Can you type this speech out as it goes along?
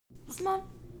on.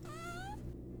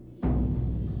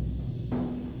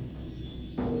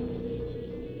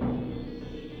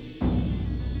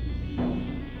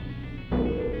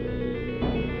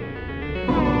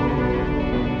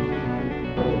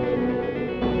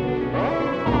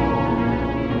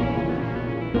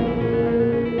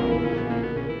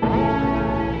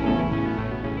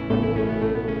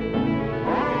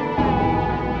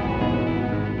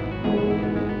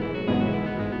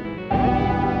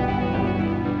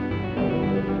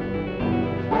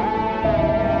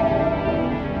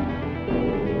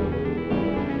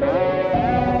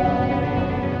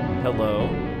 Hello.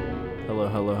 Hello,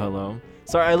 hello, hello.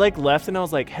 Sorry, I like left and I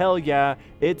was like, hell yeah,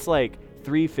 it's like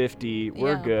 3:50.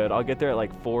 We're Yeah. good. I'll get there at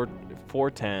like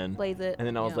 4:10. Blaze it. And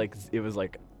then I was Yeah. like, it was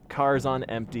like cars on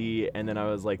empty, and then I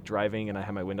was like driving and I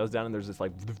had my windows down and there's this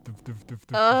like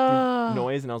Ugh.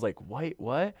 noise, and I was like, wait,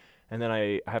 what? And then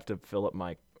I have to fill up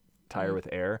my tire with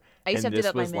air. I used to and have to do this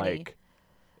that with was my Mini. like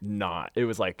it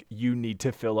was like, you need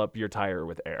to fill up your tire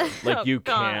with air. Like Oh, you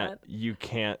God.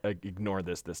 can't ignore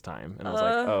this time. And I was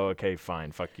like, oh, okay,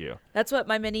 fine, fuck you. That's what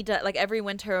my Mini does. Like every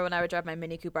winter when I would drive my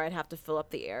Mini Cooper, I'd have to fill up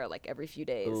the air like every few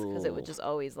days because it would Ooh. just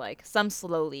always like some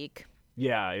slow leak.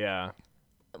 Yeah.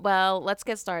 Well, let's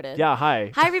get started. Yeah,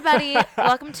 hi. Hi, everybody.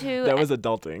 Welcome to That was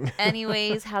adulting.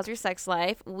 Anyways, How's Your Sex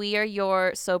Life? We are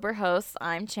your sober hosts.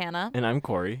 I'm Chana. And I'm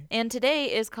Corey. And today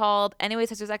is called Anyways,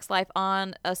 How's Your Sex Life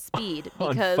on a speed. On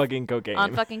because fucking cocaine.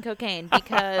 On fucking cocaine.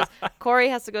 Because Corey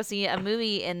has to go see a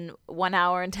movie in 1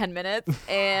 hour and 10 minutes.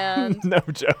 And No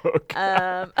joke.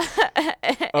 oh,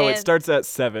 it starts at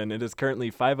 7. It is currently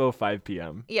 5:05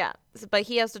 p.m. Yeah. But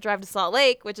he has to drive to Salt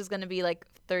Lake, which is going to be like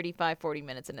 35-40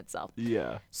 minutes in itself.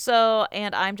 Yeah. So,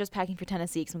 and I'm just packing for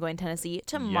Tennessee because I'm going to Tennessee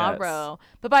tomorrow.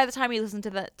 But by the time you listen to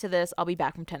this, I'll be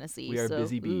back from Tennessee. We are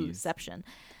busy bees. Exception.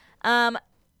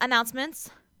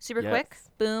 Announcements, super quick.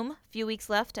 Boom. Few weeks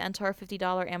left to enter our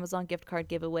 $50 Amazon gift card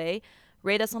giveaway.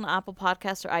 Rate us on Apple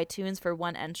Podcasts or iTunes for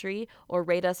 1 entry, or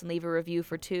rate us and leave a review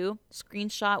for 2.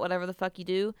 Screenshot whatever the fuck you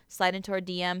do, slide into our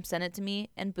DM, send it to me,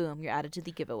 and boom, you're added to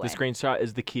the giveaway. The screenshot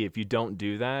is the key. If you don't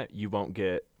do that, you won't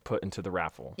get put into the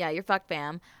raffle. Yeah, you're fucked,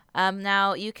 fam.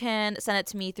 Now, you can send it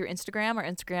to me through Instagram. Our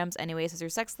Instagram's Anyways How's Your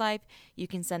Sex Life. You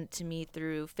can send it to me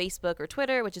through Facebook or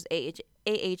Twitter, which is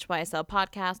AHYSL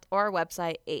Podcast, or our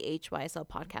website,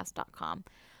 ahyslpodcast.com.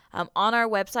 On our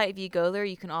website, if you go there,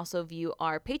 you can also view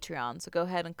our Patreon. So go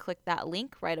ahead and click that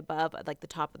link right above at like the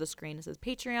top of the screen. It says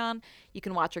Patreon. You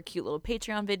can watch our cute little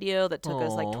Patreon video that took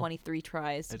us like 23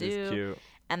 tries to do. It is cute.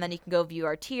 And then you can go view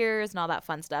our tiers and all that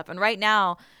fun stuff. And right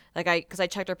now, because I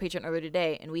checked our Patreon earlier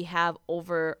today, and we have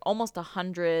over almost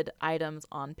 100 items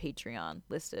on Patreon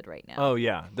listed right now. Oh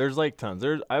yeah, there's like tons.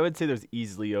 I would say there's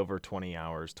easily over 20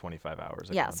 hours, 25 hours.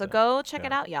 Yeah, so go check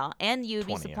it out, y'all. And you'd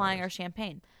be supplying our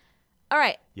champagne. All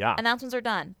right. Yeah. Announcements are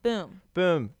done. Boom.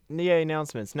 Boom. Yay,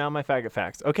 announcements. Now my faggot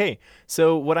facts. Okay,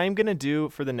 so what I'm going to do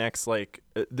for the next,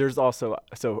 there's also,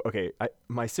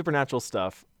 my supernatural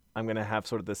stuff, I'm going to have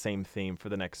sort of the same theme for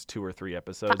the next 2 or 3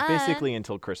 episodes, basically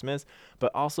until Christmas.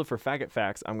 But also for faggot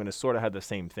facts, I'm going to sort of have the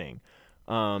same thing.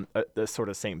 The sort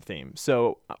of same theme.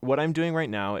 So what I'm doing right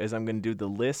now is I'm going to do the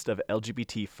list of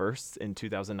LGBT firsts in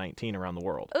 2019 around the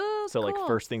world. Ooh, so cool. like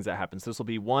first things that happen. So this will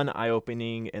be 1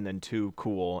 eye-opening, and then 2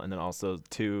 cool, and then also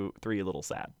 3 a little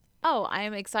sad. Oh, I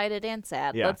am excited and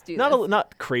sad. Yeah. Let's do this.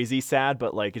 Not crazy sad,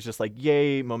 but like it's just like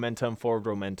yay momentum, forward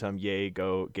momentum, yay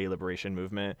go gay liberation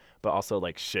movement. But also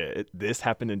like shit, this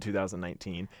happened in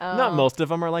 2019. Not most of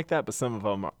them are like that, but some of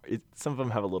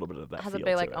them have a little bit of that. Has feel a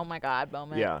big to like it. oh my god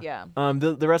moment. Yeah.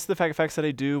 The rest of the faggot facts that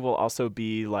I do will also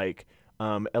be like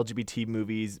LGBT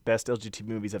movies, best LGBT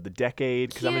movies of the decade,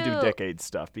 because I'm gonna do decade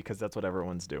stuff because that's what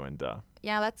everyone's doing. Duh.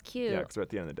 Yeah, that's cute. Yeah, because we're at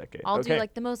the end of the decade. I'll do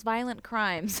like the most violent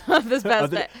crimes of this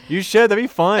past day. You should. That'd be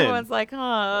fun. Everyone's like,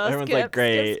 oh, Everyone's skip, like,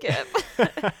 great. skip.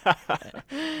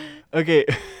 Okay.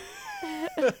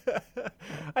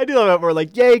 I do love it. We're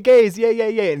like, yay, gays,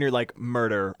 yay, and you're like,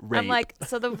 murder, rape. I'm like,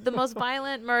 so the most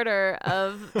violent murder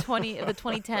of the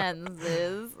 2010s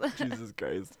is. Jesus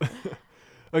Christ.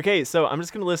 Okay, so I'm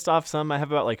just gonna list off some. I have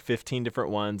about like 15 different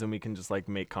ones, and we can just like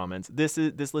make comments. This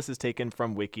list is taken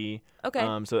from Wiki. Okay.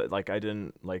 So like I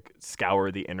didn't like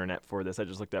scour the internet for this. I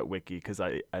just looked at Wiki because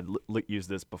I used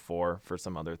this before for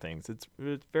some other things. It's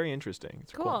very interesting.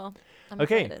 It's cool. I'm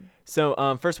okay. excited.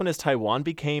 So first one is Taiwan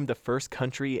became the first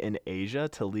country in Asia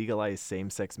to legalize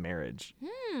same-sex marriage.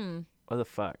 What the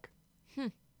fuck?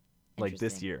 Like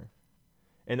this year.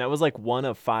 And that was like 1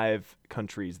 of 5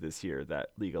 countries this year that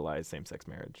legalized same-sex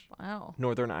marriage. Wow.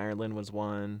 Northern Ireland was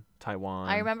one. Taiwan.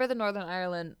 I remember the Northern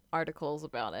Ireland articles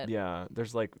about it. Yeah,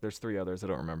 there's 3 others. I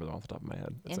don't remember them off the top of my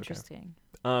head. That's Interesting.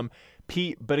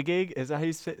 Pete Buttigieg, is that how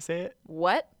you say it?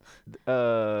 What?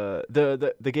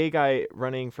 The gay guy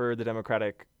running for the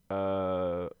Democratic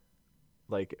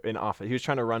like in office. He was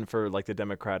trying to run for like the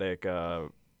Democratic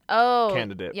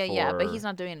candidate. Yeah, but he's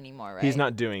not doing it anymore, right? He's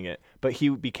not doing it, but he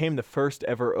became the first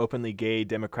ever openly gay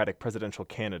Democratic presidential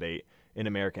candidate in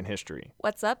American history.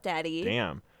 What's up, Daddy?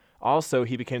 Damn. Also,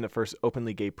 he became the first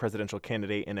openly gay presidential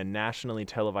candidate in a nationally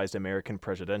televised American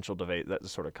presidential debate. That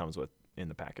just sort of comes with in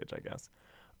the package, I guess.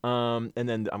 And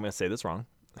then I'm going to say this wrong.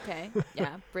 Okay.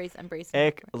 Yeah. Embrace.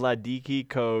 Ek ladiki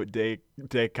ko de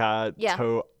ka Yeah.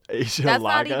 to Asia That's laga.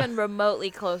 not even remotely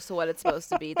close to what it's supposed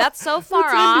to be. That's so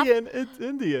far off. It's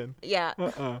Indian. Yeah.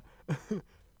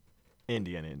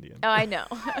 Indian. Oh, I know.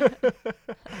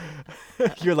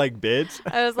 You're like, bitch.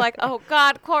 I was like, oh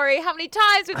God, Corey, how many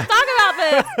times we have to talk about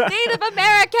this? Native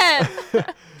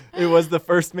American. It was the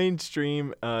first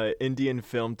mainstream Indian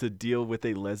film to deal with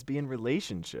a lesbian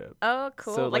relationship. Oh,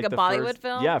 cool. So, like a the Bollywood first,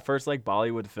 film? Yeah, first like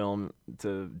Bollywood film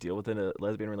to deal with a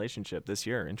lesbian relationship this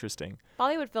year. Interesting.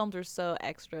 Bollywood films are so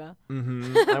extra.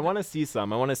 I want to see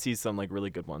some. I want to see some like really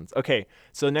good ones. Okay,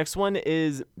 so next one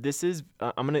is this is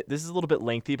a little bit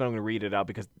lengthy, but I'm gonna read it out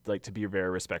because like to be very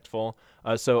respectful.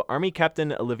 So Army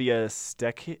Captain Olivia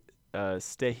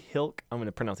Stehilk, I'm going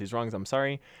to pronounce these wrong, I'm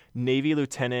sorry. Navy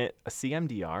Lieutenant,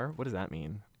 CMDR, what does that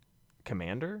mean?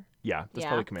 Commander? Yeah, that's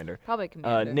probably Commander. Probably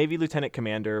Commander. Navy Lieutenant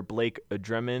Commander Blake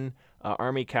Dremin,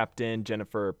 Army Captain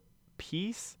Jennifer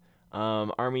Peace,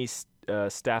 Army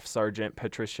Staff Sergeant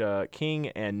Patricia King,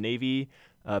 and Navy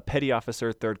Petty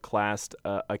Officer 3rd Class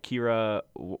Akira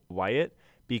Wyatt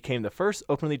became the first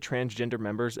openly transgender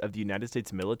members of the United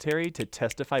States military to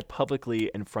testify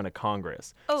publicly in front of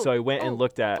Congress. So I went and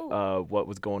looked at what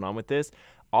was going on with this.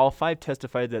 All 5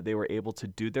 testified that they were able to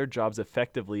do their jobs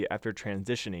effectively after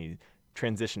transitioning.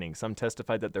 Some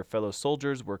testified that their fellow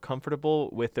soldiers were comfortable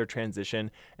with their transition,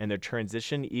 and their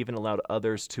transition even allowed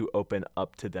others to open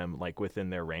up to them, like within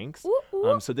their ranks.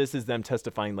 So this is them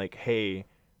testifying, like, hey,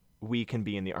 we can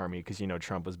be in the Army because,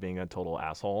 Trump was being a total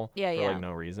asshole for like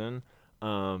no reason.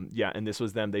 And this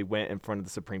was them. They went in front of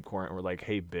the Supreme Court and were like,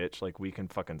 hey, bitch, like, we can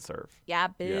fucking serve. Yeah,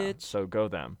 bitch. Yeah, so go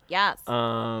them. Yes.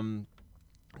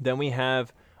 Then we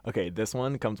have, okay, this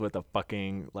one comes with a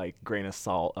fucking, like, grain of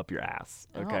salt up your ass,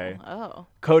 okay? Oh.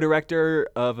 Co-director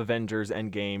of Avengers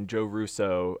Endgame, Joe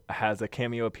Russo, has a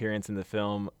cameo appearance in the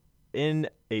film, in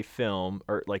the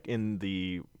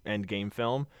Endgame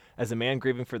film, as a man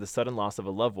grieving for the sudden loss of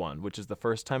a loved one, which is the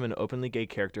first time an openly gay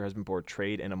character has been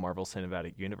portrayed in a Marvel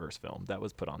Cinematic Universe film. That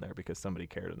was put on there because somebody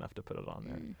cared enough to put it on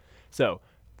there. So,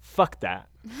 fuck that.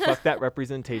 Fuck that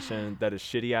representation. That is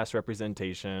shitty-ass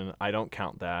representation. I don't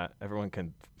count that. Everyone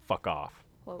can fuck off.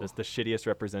 Whoa. It's the shittiest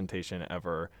representation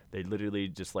ever. They literally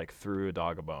just, like, threw a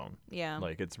dog a bone. Yeah.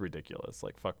 Like, it's ridiculous.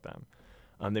 Like, fuck them.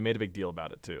 They made a big deal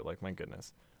about it, too. Like, my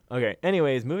goodness. Okay,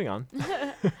 anyways, moving on.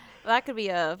 That could be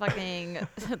a fucking,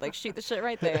 like, shoot the shit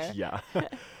right there. Yeah.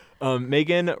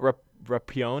 Megan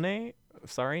Rapinoe,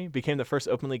 became the first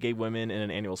openly gay woman in an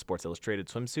annual Sports Illustrated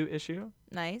swimsuit issue.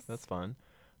 Nice. That's fun.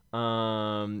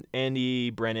 Andy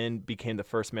Brennan became the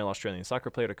first male Australian soccer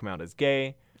player to come out as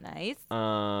gay. Nice.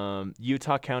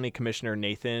 Utah County Commissioner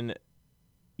Nathan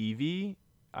Ivier,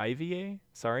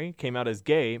 came out as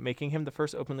gay, making him the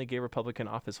first openly gay Republican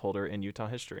office holder in Utah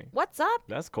history. What's up?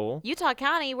 That's cool. Utah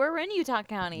County. We're in Utah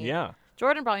County. Yeah.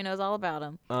 Jordan probably knows all about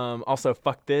him. Also,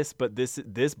 fuck this, but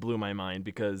this blew my mind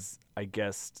because I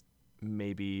guessed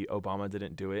maybe Obama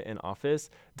didn't do it in office.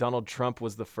 Donald Trump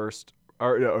was the first,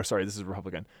 this is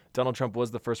Republican. Donald Trump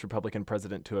was the first Republican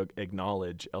president to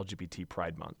acknowledge LGBT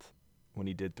Pride Month when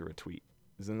he did through a tweet.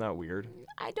 Isn't that weird?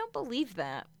 I don't believe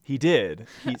that. He did.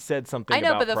 He said something about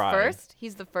I know, but pride.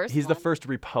 he's the first He's one? the first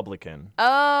Republican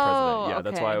president. Yeah, okay.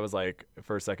 That's why I was like,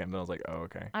 for a second, then I was like, oh,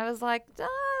 okay. I was like,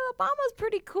 Obama's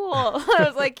pretty cool. I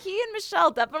was like, he and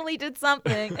Michelle definitely did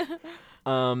something.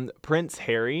 Prince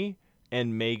Harry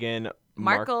and Meghan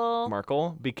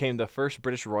Markle became the first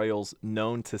British royals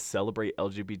known to celebrate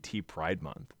LGBT Pride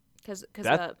Month. Because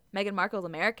Meghan Markle's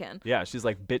American. Yeah, she's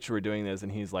like, bitch, we're doing this.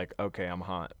 And he's like, okay, I'm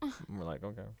hot. And we're like,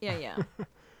 okay. Yeah.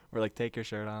 We're like, take your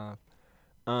shirt off.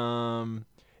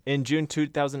 In June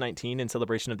 2019, in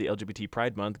celebration of the LGBT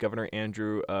Pride Month, Governor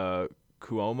Andrew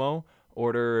Cuomo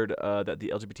ordered that the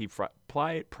LGBT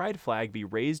pride flag be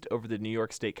raised over the New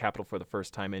York State Capitol for the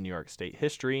first time in New York State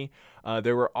history.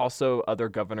 There were also other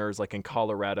governors, like in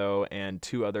Colorado and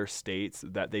 2 other states,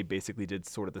 that they basically did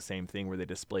sort of the same thing where they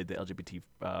displayed the LGBT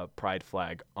pride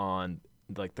flag on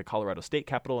like the Colorado State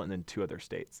Capitol and then 2 other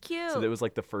states. Cute. So it was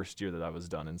like the first year that was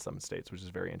done in some states, which is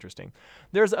very interesting.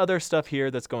 There's other stuff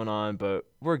here that's going on, but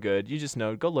we're good. You just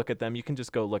know, go look at them. You can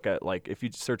just go look at, like, if you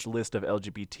search list of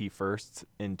LGBT firsts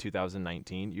in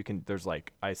 2019, there's,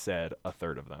 like I said, a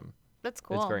third of them. That's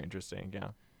cool. It's very interesting. Yeah.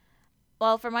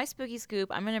 Well, for my spooky scoop,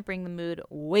 I'm going to bring the mood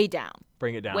way down.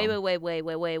 Bring it down.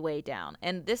 Way down.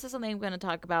 And this is something I'm going to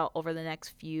talk about over the next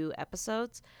few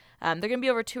episodes. They're going to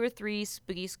be over 2 or 3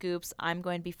 spooky scoops. I'm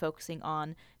going to be focusing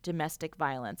on domestic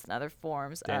violence and other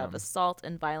forms of assault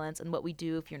and violence and what we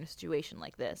do if you're in a situation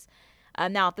like this.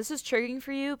 Now, if this is triggering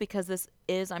for you, because this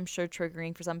is, I'm sure,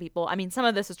 triggering for some people. I mean, some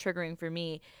of this is triggering for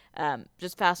me.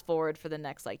 Just fast forward for the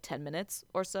next, 10 minutes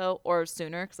or so, or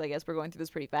sooner, because I guess we're going through this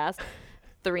pretty fast.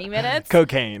 3 minutes.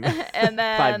 Cocaine. And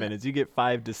then 5 minutes. You get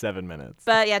 5 to 7 minutes.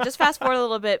 But yeah, just fast forward a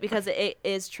little bit because it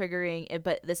is triggering,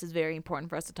 but this is very important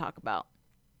for us to talk about.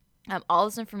 All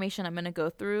this information I'm going to go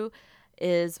through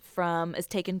is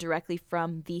taken directly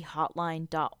from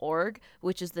thehotline.org,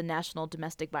 which is the National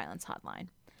Domestic Violence Hotline.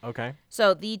 Okay.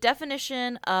 So the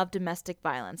definition of domestic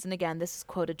violence, and again, this is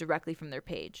quoted directly from their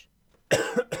page.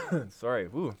 Sorry.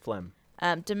 Ooh, phlegm.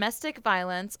 Domestic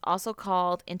violence, also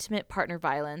called intimate partner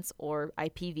violence or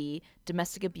IPV,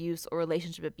 domestic abuse or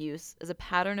relationship abuse, is a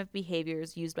pattern of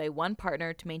behaviors used by one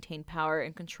partner to maintain power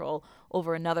and control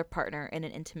over another partner in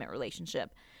an intimate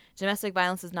relationship. Domestic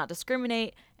violence does not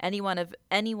discriminate. Anyone of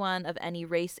any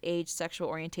race, age, sexual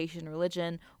orientation,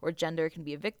 religion, or gender can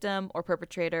be a victim or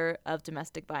perpetrator of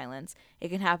domestic violence. It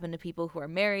can happen to people who are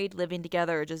married, living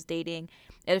together, or just dating.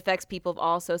 It affects people of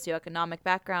all socioeconomic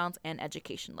backgrounds and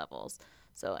education levels.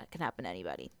 So it can happen to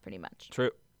anybody, pretty much.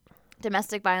 True.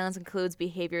 Domestic violence includes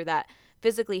behavior that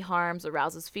physically harms,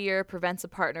 arouses fear, prevents a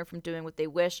partner from doing what they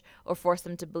wish, or force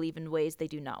them to believe in ways they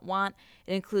do not want.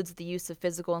 It includes the use of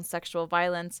physical and sexual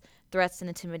violence, threats and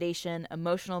intimidation,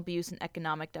 emotional abuse, and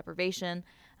economic deprivation.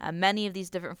 Many of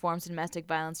these different forms of domestic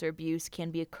violence or abuse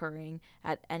can be occurring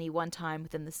at any one time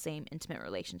within the same intimate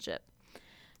relationship.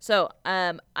 So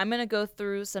I'm going to go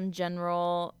through some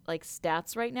general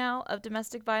stats right now of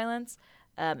domestic violence.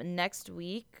 Next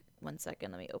week, one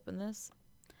second, let me open this.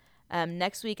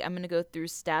 Next week, I'm going to go through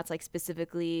stats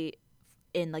specifically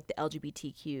in the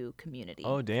LGBTQ community.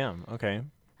 Oh, damn. Okay.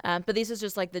 But these is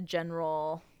just the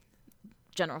general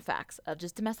facts of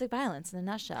just domestic violence in a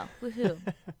nutshell. Woohoo.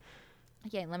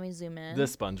 Okay, let me zoom in. The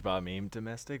SpongeBob meme,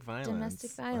 domestic violence.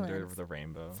 Domestic violence. Under the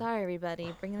rainbow. Sorry,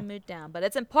 everybody. Bringing the mood down. But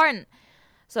it's important.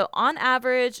 So on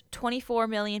average, 24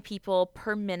 million people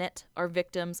per minute are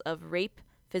victims of rape,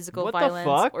 physical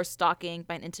violence, or stalking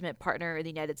by an intimate partner in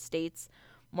the United States.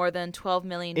 More than 12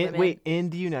 million women. Wait, in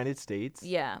the United States?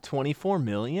 Yeah. 24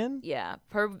 million? Yeah.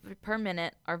 Per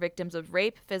minute are victims of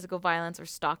rape, physical violence, or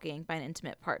stalking by an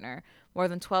intimate partner. More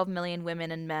than 12 million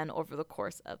women and men over the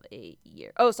course of a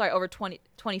year. Oh, sorry, over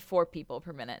 24 people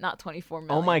per minute, not 24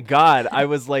 million. Oh my God. I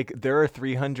was like, there are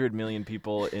 300 million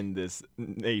people in this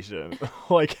nation.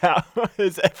 How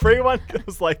is everyone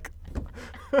just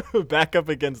back up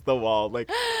against the wall?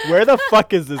 Where the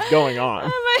fuck is this going on? Oh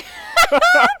my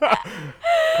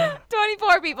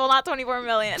 24 people, not 24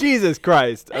 million. Jesus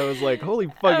Christ. I was like, holy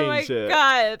fucking Oh shit. my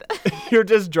God. You're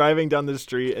just driving down the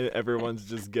street and everyone's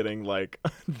just getting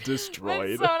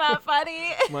destroyed. That's so not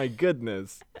funny. My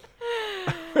goodness.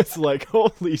 It's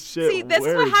holy shit. See, this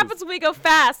is what happens when we go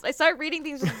fast. I start reading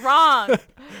things wrong. I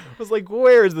was like,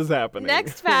 where is this happening?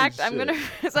 Next fact,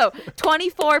 so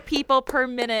 24 people per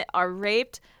minute are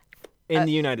raped. In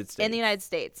the United States. In the United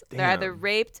States. Damn. They're either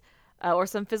raped or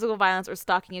some physical violence or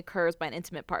stalking occurs by an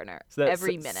intimate partner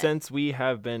every minute. Since we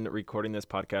have been recording this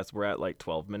podcast, we're at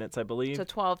 12 minutes, I believe. So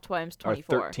 12 times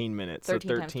 24. Or 13 minutes.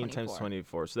 13 times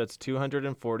 24. So that's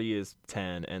 240 is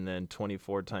 10, and then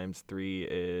 24 times 3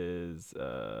 is...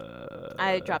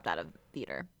 I dropped out of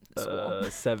theater school.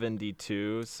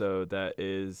 72, so that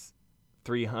is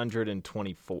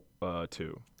 324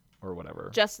 or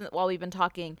whatever. Just while we've been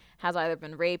talking, has either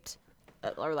been raped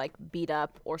or beat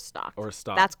up or stalked.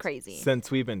 That's crazy.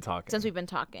 Since we've been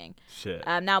talking. Shit.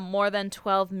 Now more than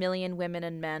 12 million women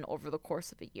and men over the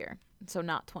course of a year. So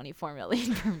not 24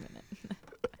 million per minute.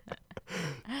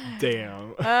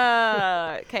 Damn.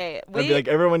 Okay. I'd be like,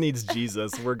 everyone needs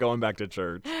Jesus. We're going back to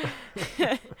church.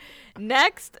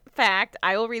 Next fact,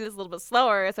 I will read this a little bit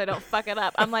slower so I don't fuck it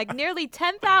up. I'm nearly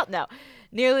 10,000. No.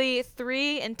 Nearly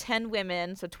 3 in 10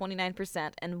 women, so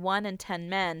 29%, and 1 in 10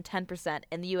 men, 10%,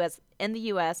 in the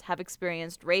U.S. have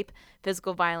experienced rape,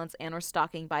 physical violence, and or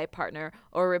stalking by a partner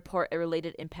or report a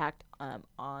related impact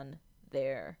on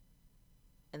their...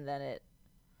 And then it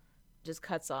just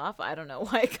cuts off. I don't know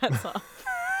why it cuts off.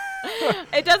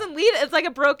 It doesn't lead. It's like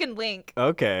a broken link.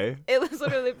 Okay. It was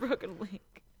literally a broken link.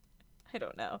 I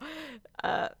don't know.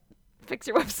 Fix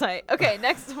your website. Okay,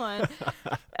 next one.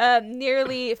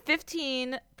 Nearly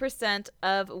 15%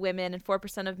 of women and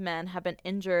 4% of men have been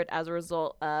injured as a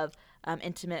result of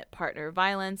intimate partner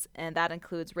violence, and that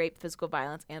includes rape, physical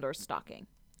violence, and or stalking.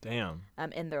 Damn.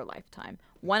 In their lifetime.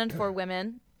 1 in 4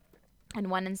 women and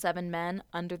 1 in 7 men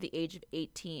under the age of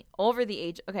 18. Over the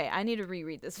age... Okay, I need to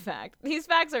reread this fact. These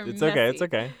facts are It's messy. okay. It's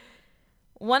okay.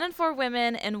 1 in 4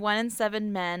 women and 1 in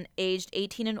 7 men aged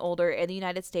 18 and older in the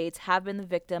United States have been the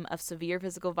victim of severe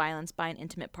physical violence by an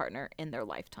intimate partner in their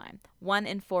lifetime. 1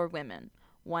 in 4 women,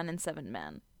 1 in 7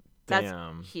 men. That's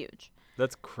Damn. huge.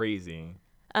 That's crazy.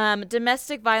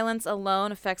 Domestic violence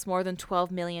alone affects more than 12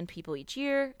 million people each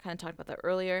year. Kind of talked about that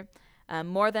earlier.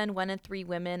 More than 1 in 3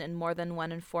 women and more than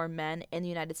 1 in 4 men in the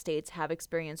United States have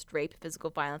experienced rape, physical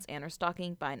violence, and or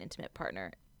stalking by an intimate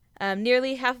partner.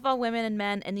 Nearly half of all women and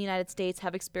men in the United States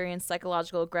have experienced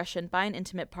psychological aggression by an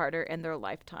intimate partner in their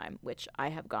lifetime, which I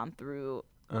have gone through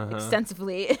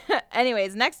extensively.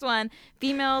 Anyways, next one.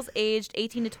 Females aged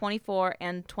 18 to 24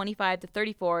 and 25 to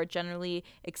 34 generally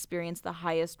experience the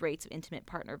highest rates of intimate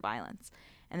partner violence.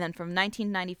 And then from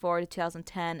 1994 to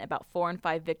 2010, about 4 in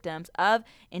 5 victims of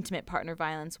intimate partner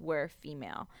violence were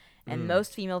female. And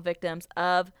most female victims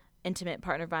of intimate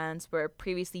partner violence were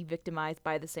previously victimized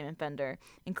by the same offender,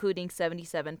 including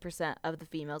 77% of the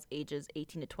females ages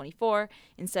 18 to 24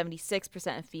 and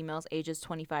 76% of females ages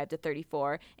 25 to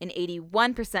 34 and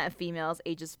 81% of females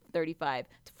ages 35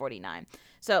 to 49.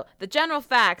 So the general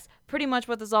facts, pretty much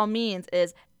what this all means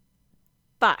is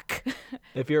fuck.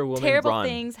 If you're a woman, Terrible run.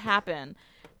 things happen.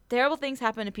 Terrible things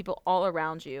happen to people all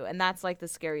around you, and that's like the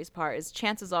scariest part is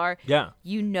chances are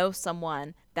you know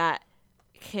someone that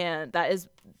is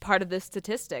part of this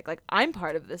statistic. Like I'm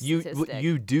part of this statistic.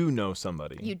 You do know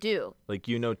somebody. You do. Like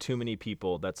you know too many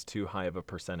people. That's too high of a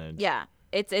percentage. Yeah.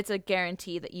 It's a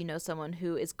guarantee that you know someone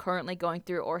who is currently going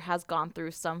through or has gone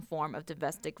through some form of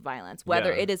domestic violence,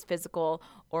 whether it is physical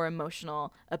or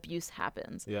emotional abuse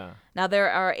happens. Yeah. Now, there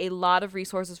are a lot of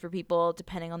resources for people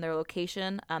depending on their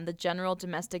location. The general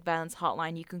domestic violence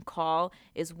hotline you can call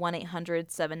is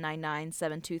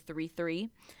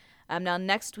 1-800-799-7233. Now,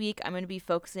 next week, I'm going to be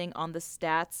focusing on the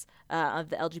stats of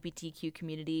the LGBTQ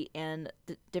community and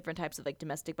the different types of like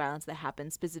domestic violence that happen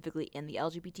specifically in the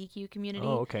LGBTQ community.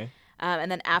 Oh, okay.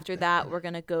 And then after that, we're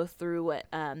going to go through what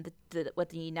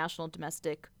the National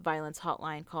Domestic Violence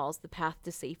Hotline calls the path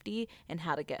to safety and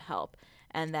how to get help.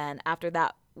 And then after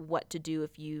that, what to do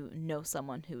if you know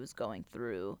someone who's going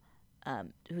through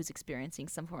who's experiencing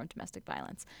some form of domestic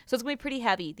violence. So it's going to be pretty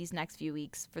heavy these next few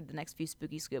weeks for the next few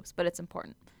spooky scoops, but it's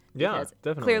important. Yeah, Because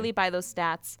definitely. clearly by those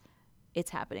stats, it's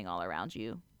happening all around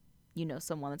you. You know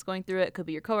someone that's going through it. It could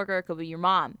be your coworker. It could be your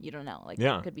mom. You don't know.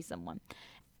 It could be someone.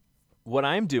 What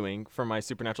I'm doing for my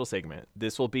Supernatural segment,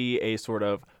 this will be a sort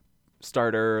of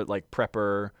starter, like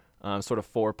prepper, sort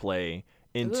of foreplay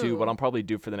into what I'll probably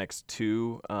do for the next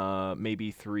 2,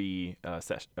 maybe 3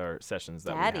 sessions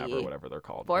that we have, or whatever they're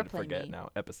called. I forget now.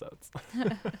 Episodes.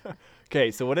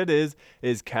 Okay, so what it is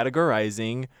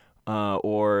categorizing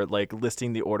or like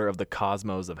listing the order of the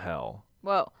cosmos of hell.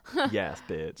 Whoa. Yes,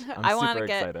 bitch. I want to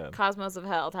get Cosmos of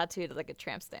Hell tattooed like a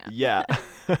tramp stamp. Yeah.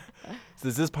 So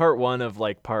this is part 1 of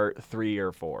like part 3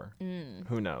 or 4.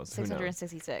 Who knows?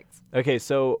 666. Okay,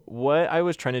 so what I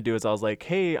was trying to do is I was like,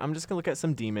 hey, I'm just going to look at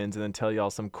some demons and then tell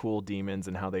y'all some cool demons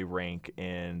and how they rank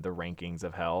in the rankings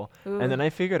of hell. Ooh. And then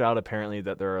I figured out apparently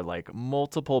that there are like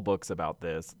multiple books about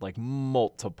this, like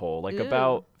multiple, like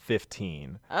about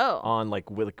 15 on like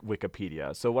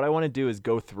Wikipedia. So what I want to do is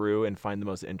go through and find the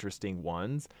most interesting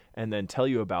ones and then tell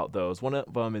you about those. One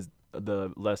of them is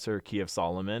the Lesser Key of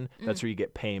Solomon. That's where you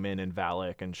get Payman and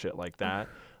Valak and shit like that.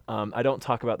 I don't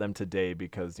talk about them today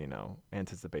because,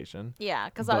 anticipation. Yeah,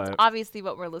 because that's obviously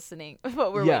what we're waiting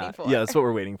for. Yeah, that's what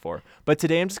we're waiting for. But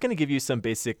today I'm just going to give you some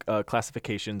basic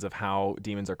classifications of how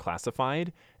demons are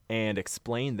classified and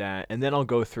explain that. And then I'll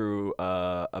go through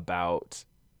about...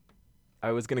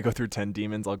 I was going to go through 10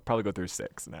 demons. I'll probably go through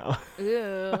 6 now.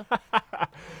 Ooh.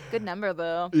 Good number,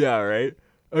 though. Yeah, right?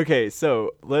 Okay,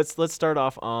 so let's start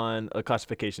off on a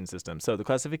classification system. So the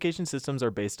classification systems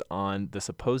are based on the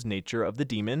supposed nature of the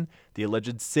demon, the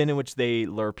alleged sin in which they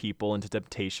lure people into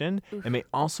temptation, and may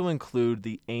also include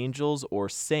the angels or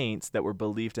saints that were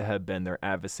believed to have been their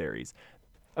adversaries.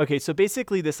 Okay, so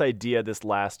basically this idea, this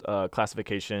last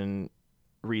classification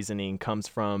reasoning comes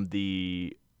from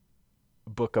the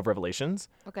Book of Revelations,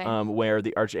 where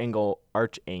the archangel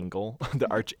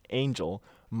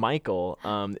Michael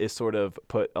is sort of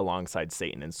put alongside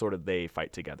Satan, and sort of they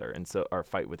fight together and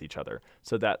fight with each other.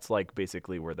 So that's like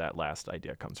basically where that last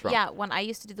idea comes from. Yeah, when I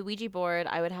used to do the Ouija board,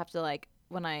 I would have to like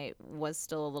when I was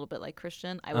still a little bit like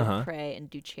Christian, I would Uh-huh. pray and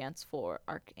do chants for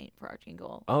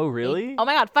Archangel. Oh, really? Oh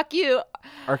my God, fuck you.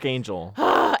 Archangel.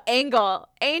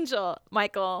 Angel,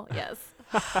 Michael, yes.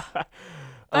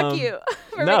 Fuck you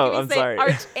for no, making me I'm say sorry.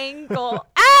 Archangel.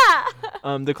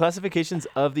 Ah! The classifications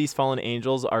of these fallen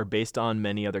angels are based on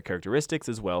many other characteristics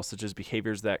as well, such as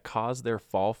behaviors that cause their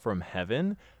fall from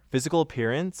heaven, physical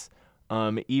appearance,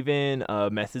 even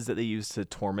methods that they use to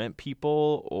torment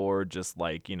people or just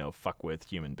like, fuck with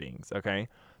human beings. Okay.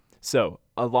 So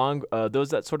along those,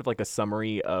 that's sort of like a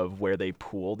summary of where they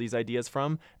pull these ideas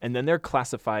from, and then they're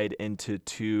classified into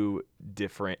two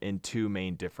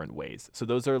main different ways. So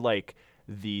those are like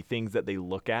the things that they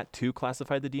look at to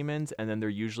classify the demons, and then they're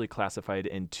usually classified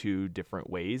in two different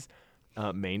ways,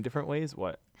 main different ways.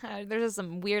 What? There's just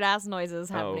some weird ass noises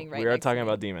happening right now. We are talking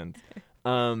about demons.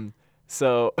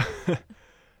 So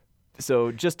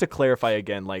So just to clarify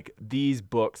again, like these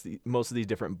books, most of these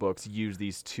different books use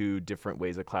these two different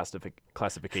ways of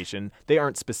classification. They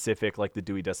aren't specific like the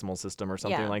Dewey Decimal System or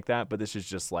something like that, but this is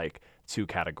just like two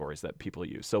categories that people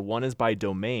use. So one is by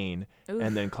domain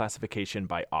and then classification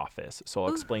by office. So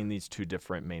I'll explain these two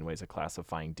different main ways of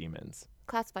classifying demons.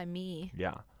 Classify me.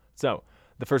 Yeah. So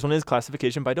the first one is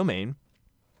classification by domain.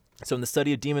 So in the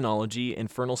study of demonology,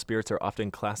 infernal spirits are often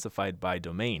classified by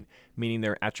domain, meaning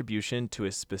their attribution to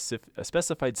a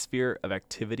specified sphere of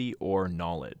activity or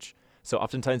knowledge. So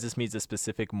oftentimes this means a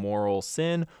specific moral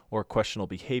sin or questionable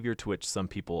behavior to which some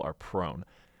people are prone.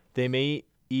 They may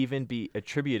even be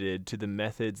attributed to the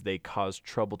methods they cause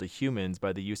trouble to humans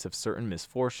by the use of certain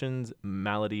misfortunes,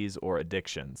 maladies, or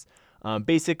addictions.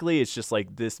 Basically, it's just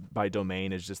like this by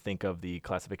domain is just think of the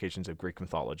classifications of Greek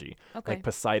mythology. Okay. Like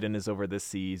Poseidon is over the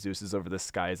sea, Zeus is over the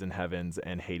skies and heavens,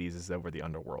 and Hades is over the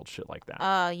underworld, shit like that.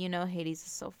 Hades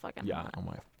is so fucking hot. Oh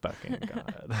my fucking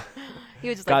god. He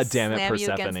would just God like damn it, slam you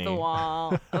Persephone. against the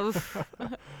wall. Oof.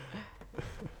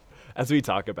 As we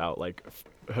talk about like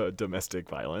domestic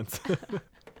violence.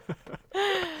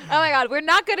 Oh my god, we're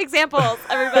not good examples,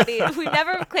 everybody. We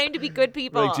never claim to be good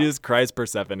people. Like Jesus Christ,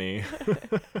 Persephone.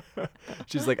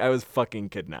 She's like, I was fucking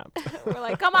kidnapped. We're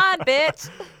like, come on, bitch.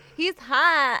 He's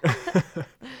hot.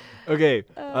 Okay,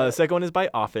 second one is by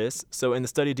office. So in the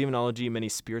study of demonology, many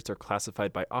spirits are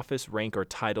classified by office, rank, or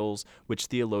titles, which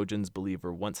theologians believe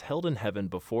were once held in heaven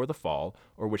before the fall,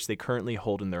 or which they currently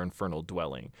hold in their infernal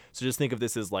dwelling. So just think of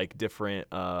this as like different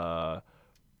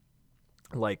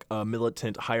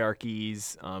militant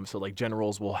hierarchies. So like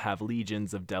generals will have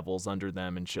legions of devils under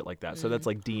them and shit like that. So that's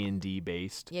like D&D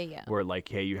based. Yeah. Where like,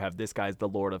 hey, you have this guy's the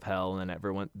Lord of Hell, and then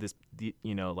everyone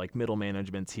like middle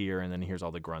management's here, and then here's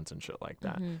all the grunts and shit like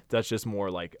that. That's just more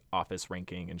like office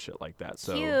ranking and shit like that.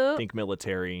 So Cute. think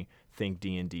military, think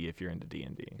D&D if you're into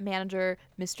D&D. Manager,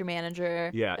 Mr.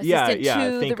 Manager. Yeah. Assistant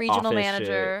to Think the regional office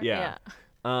manager.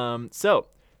 shit. So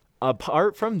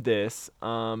apart from this,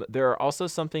 there are also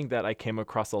something that I came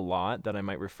across a lot that I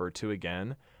might refer to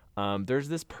again. There's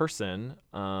this person,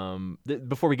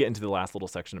 before we get into the last little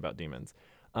section about demons,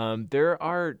 there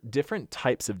are different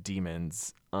types of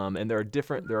demons, and there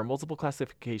are multiple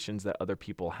classifications that other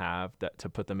people have that to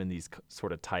put them in these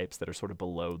sort of types that are sort of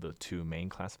below the two main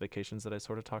classifications that I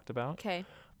sort of talked about. Okay.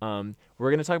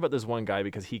 We're going to talk about this one guy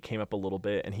because he came up a little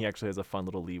bit, and he actually has a fun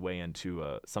little leeway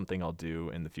into something I'll do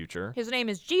in the future. His name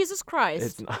is Jesus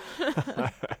Christ.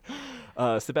 It's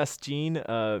not Sebastian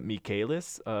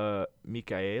Michaelis,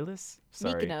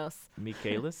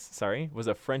 was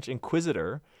a French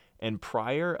inquisitor and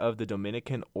prior of the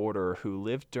Dominican order who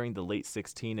lived during the late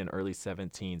 16th and early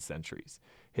 17th centuries.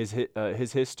 His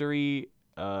history,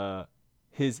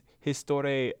 his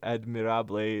Historia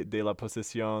Admirable de la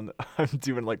Posesión, I'm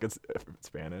doing like it's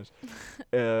Spanish,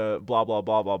 blah, blah,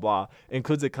 blah, blah, blah,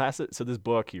 includes a class. So this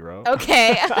book he wrote.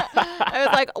 Okay. I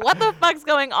was like, what the fuck's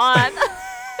going on?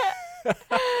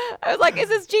 I was like, is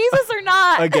this Jesus or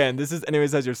not? Again, this is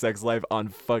Anyways How's Your Sex Life on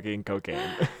fucking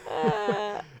cocaine.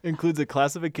 Includes a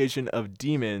classification of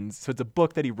demons. So it's a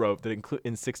book that he wrote that in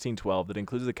 1612 that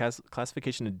includes a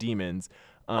classification of demons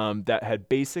that had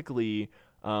basically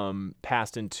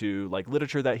passed into like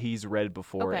literature that he's read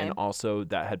before, and also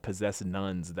that had possessed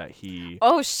nuns that he.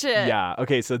 Oh shit. Yeah.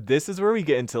 Okay. So this is where we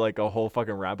get into like a whole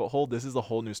fucking rabbit hole. This is a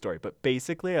whole new story. But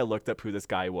basically, I looked up who this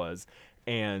guy was,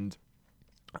 and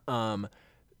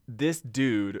this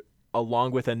dude,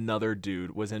 along with another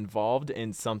dude, was involved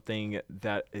in something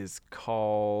that is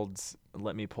called.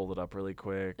 Let me pull it up really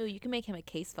quick. Ooh, you can make him a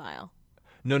case file.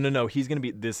 No. He's gonna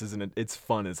be. This isn't. It's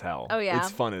fun as hell. Oh, yeah?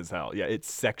 It's fun as hell. Yeah,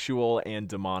 it's sexual and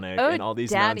demonic, Oh, and all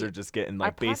these daddy. nuns are just getting Our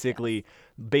like podcast.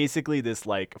 basically this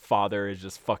like father is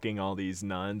just fucking all these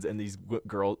nuns, and these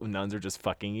girl nuns are just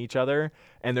fucking each other,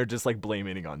 and they're just like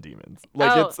blaming it on demons.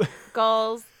 Like Oh, it's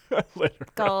goals, literally,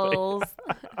 goals.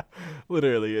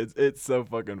 literally, it's so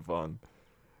fucking fun.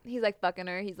 He's like fucking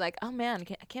her. He's like, oh man,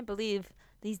 I can't believe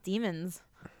these demons.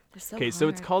 They're so Okay, so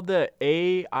it's hard. called the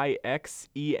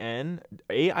AIX-EN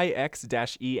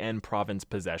province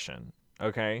possession.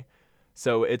 Okay,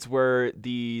 so it's where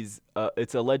these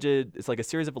it's like a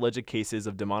series of alleged cases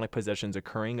of demonic possessions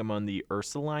occurring among the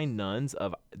Ursuline nuns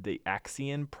of the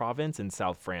Axian province in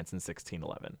South France in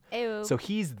 1611. Ew. So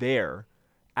he's there.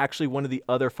 Actually, one of the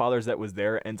other fathers that was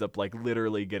there ends up like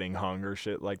literally getting hung or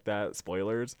shit like that.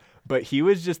 Spoilers. But he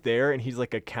was just there, and he's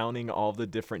like accounting all the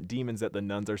different demons that the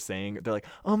nuns are saying. They're like,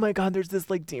 "Oh my god, there's this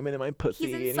like demon in my pussy,"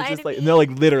 He's and he's inside just of like, me. no, like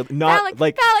literally not phallic,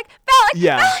 like phallic,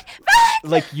 yeah. phallic, phallic.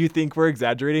 like you think we're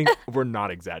exaggerating. We're not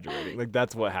exaggerating. Like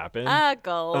that's what happened.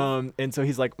 Goals. And so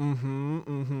he's like,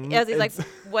 mm-hmm. As he's like And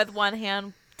with one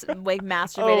hand, like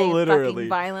masturbating and literally. fucking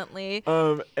violently.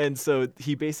 And so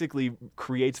he basically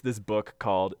creates this book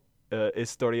called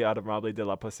Historia Admirable de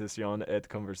la Possession et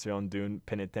Conversion d'un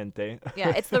Penitente. Yeah,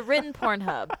 it's the written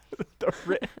Pornhub. The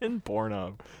written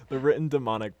Pornhub. The written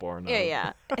demonic Pornhub.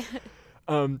 Yeah.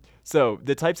 So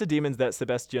the types of demons that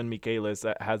Sebastian Michaelis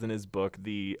has in his book,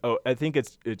 I think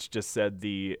it's just said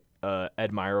the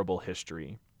Admirable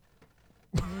History.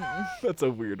 That's a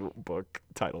weird book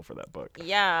title for that book.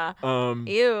 Yeah.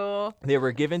 Ew. They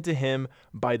were given to him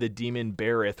by the demon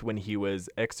Berith when he was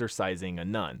exorcising a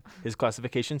nun. His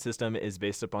classification system is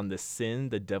based upon the sin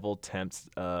the devil tempts.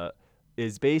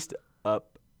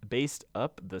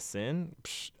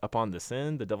 Upon the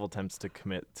sin the devil tempts to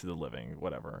commit to the living.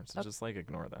 Whatever. So just like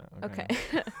ignore that. Okay.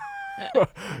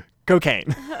 Cocaine.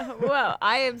 Whoa,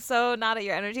 I am so not at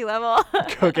your energy level.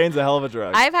 Cocaine's a hell of a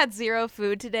drug. I've had zero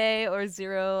food today or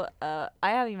zero. I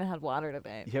haven't even had water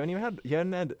today. You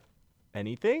haven't had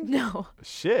anything? No.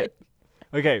 Shit.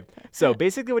 Okay, so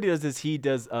basically what he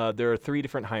does, there are 3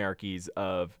 different hierarchies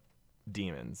of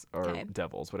demons or Okay.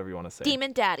 devils, whatever you want to say.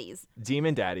 Demon daddies.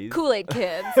 Demon daddies. Kool-Aid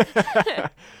kids.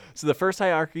 So the first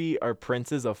hierarchy are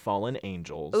princes of fallen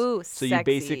angels. Ooh, so sexy. you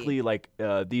basically like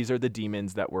these are the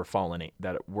demons that were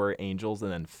that were angels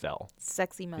and then fell.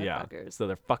 Sexy Yeah. motherfuckers. So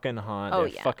they're fucking hot. Oh,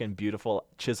 they're yeah. fucking beautiful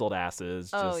chiseled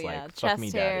asses. Oh Just yeah, like fuck chest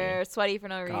me, hair, daddy. sweaty for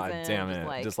no reason. God damn it.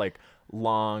 Just Just like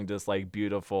long, just like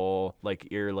beautiful, like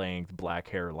ear length black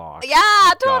hair locks.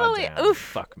 yeah, totally. Goddamn, Oof.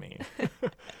 fuck me.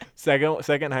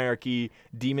 Second hierarchy,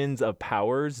 demons of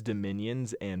powers,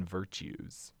 dominions, and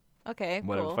virtues. Okay,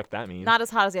 Whatever cool. the fuck that means. Not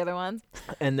as hot as the other ones.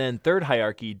 And then third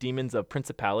hierarchy, demons of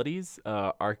principalities,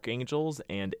 archangels,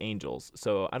 and angels.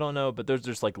 So I don't know, but there's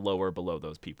just like lower below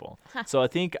those people. So I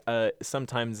think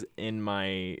sometimes in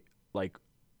my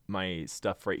my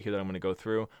stuff right here that I'm going to go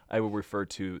through, I will refer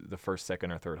to the first,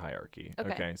 second, or third hierarchy.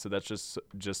 Okay. So that's just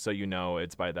so you know,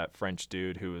 it's by that French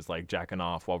dude who was like jacking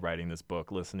off while writing this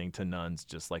book, listening to nuns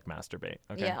just like masturbate.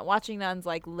 Okay. Yeah, watching nuns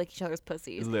like lick each other's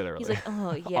pussies. Literally. He's like,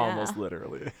 oh yeah. Almost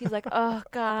literally. He's like, oh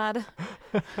god.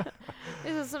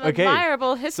 This is some Okay,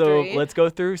 admirable So history. let's go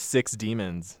through 6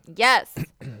 demons. Yes.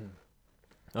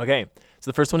 Okay,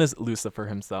 so the first one is Lucifer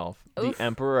himself, Oof. the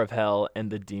emperor of hell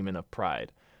and the demon of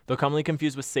pride. Though commonly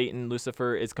confused with Satan,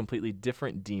 Lucifer is a completely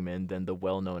different demon than the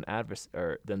well-known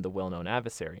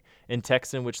adversary. In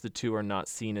texts in which the two are not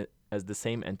seen as the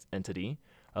same entity,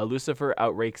 Lucifer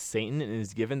outranks Satan and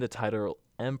is given the title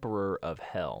Emperor of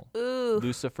Hell. Ooh.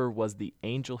 Lucifer was the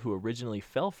angel who originally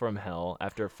fell from hell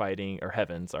after fighting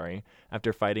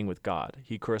with God.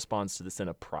 He corresponds to the sin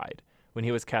of pride. When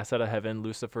he was cast out of heaven,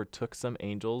 Lucifer took some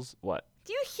angels. What?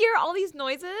 Do you hear all these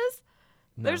noises?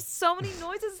 No. There's so many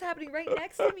noises happening right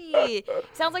next to me.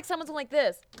 Sounds like someone's going like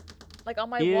this. Like on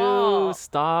my Ew, wall.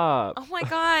 stop. Oh my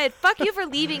god. Fuck you for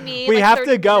leaving me. We like have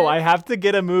 30 to go. I minutes. have to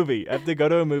get a movie. I have to go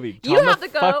to a movie. You Calm have the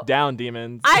to go. fuck down,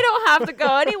 demons. I don't have to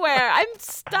go anywhere. I'm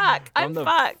stuck. I'm Calm the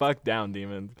fucked. fuck down,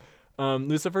 demons.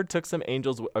 Lucifer took some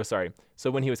angels.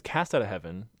 So when he was cast out of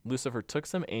heaven, Lucifer took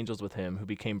some angels with him who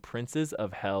became princes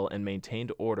of hell and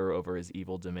maintained order over his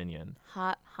evil dominion.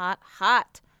 Hot, hot,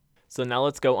 hot. So now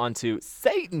let's go on to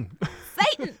Satan.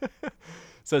 Satan.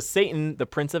 So Satan, the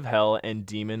prince of hell and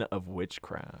demon of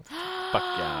witchcraft. Fuck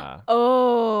yeah.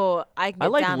 Oh, I can I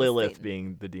get like down with Lilith Satan.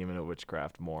 being the demon of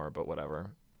witchcraft more, but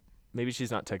whatever. Maybe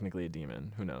she's not technically a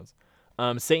demon. Who knows?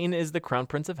 Satan is the crown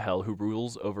prince of hell who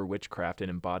rules over witchcraft and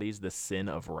embodies the sin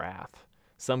of wrath.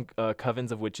 Some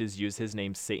covens of witches use his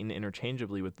name Satan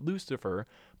interchangeably with Lucifer,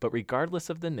 but regardless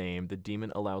of the name, the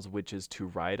demon allows witches to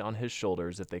ride on his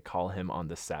shoulders if they call him on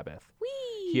the Sabbath.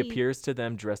 Whee! He appears to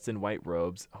them dressed in white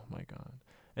robes. Oh my God.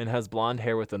 And has blonde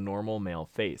hair with a normal male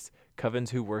face. Covens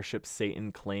who worship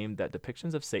Satan claim that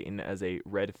depictions of Satan as a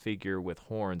red figure with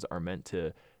horns are meant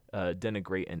to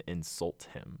denigrate and insult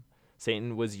him.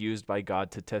 Satan was used by God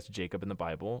to test Jacob in the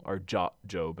Bible, or Job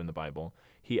in the Bible.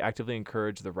 He actively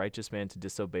encouraged the righteous man to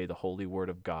disobey the holy word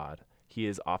of God. He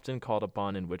is often called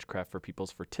upon in witchcraft for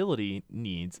people's fertility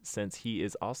needs, since he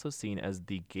is also seen as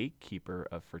the gatekeeper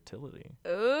of fertility.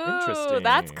 Ooh, Interesting.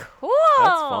 that's cool.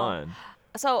 That's fun.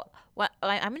 So I'm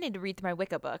gonna need to read through my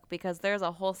Wicca book because there's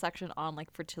a whole section on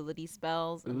like fertility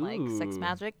spells and like sex Ooh.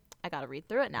 magic. I gotta read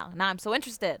through it now. Now I'm so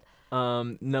interested.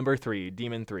 Number 3,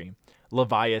 Demon 3.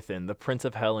 Leviathan, the prince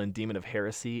of hell and demon of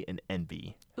heresy and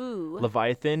envy. Ooh.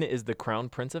 Leviathan is the crown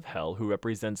prince of hell who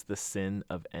represents the sin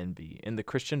of envy. In the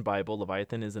Christian Bible,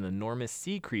 Leviathan is an enormous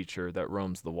sea creature that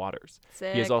roams the waters.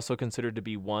 Sick. He is also considered to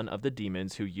be one of the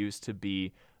demons who used to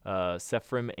be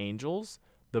Sephrim angels.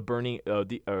 The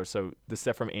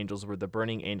Sephrim angels were the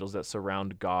burning angels that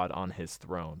surround God on his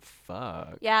throne.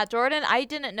 Fuck. Yeah, Jordan, I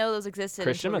didn't know those existed.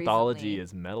 Christian until mythology recently.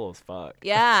 is metal as fuck.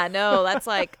 Yeah, no, that's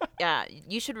like, yeah,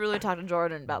 you should really talk to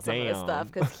Jordan about some of this Damn.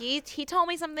 stuff because he told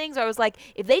me some things where I was like,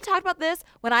 if they talked about this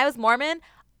when I was Mormon,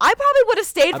 I probably would have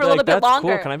stayed I'd for be a little like, bit that's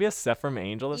longer. cool. Can I be a Sephrim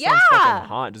angel? That sounds Yeah. fucking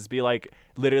hot. Just be like,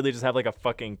 literally just have like a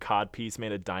fucking cod piece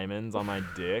made of diamonds on my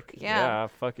dick. Yeah.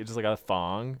 Fuck it. Just like a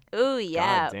thong. Ooh,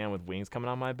 yeah. God damn, with wings coming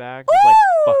on my back. Just like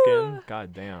Woo! fucking.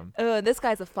 God damn. Oh, this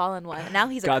guy's a fallen one. Now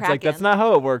he's a God's kraken. like, that's not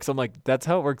how it works. I'm like, that's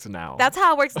how it works now. That's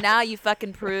how it works now, you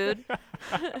fucking prude.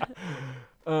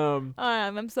 um,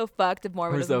 I'm so fucked if we're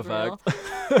Mormonism's so real.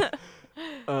 fucked.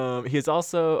 He is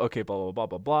also okay. Blah blah blah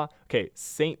blah blah. Okay,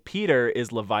 Saint Peter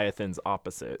is Leviathan's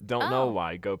opposite. Don't know Oh.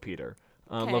 why. Go Peter.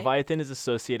 Okay. Leviathan is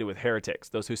associated with heretics,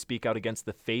 those who speak out against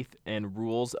the faith and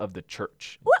rules of the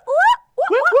church. What?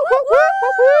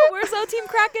 We're so Team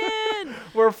Kraken.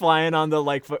 We're flying on the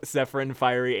like Zephyrin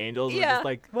fiery angels. We're Yeah. just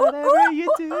like, whatever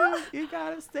you do, you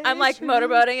gotta stay. I'm like true."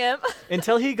 motorboating him.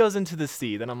 Until he goes into the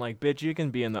sea, then I'm like, bitch, you can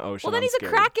be in the ocean. Well, then I'm he's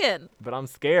scared. a Kraken. But I'm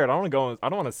scared. I don't want to go. I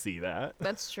don't want to see that.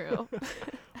 That's true.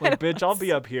 Like, bitch, I'll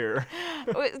be up here.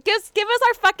 Just give us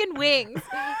our fucking wings,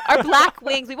 our black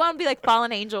wings. We want to be like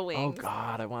fallen angel Oh wings.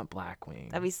 God, I want black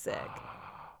wings. That'd be sick.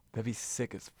 That'd be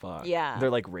sick as fuck. Yeah. They're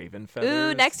like raven feathers.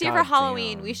 Ooh, next year for God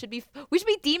Halloween, damn. we should be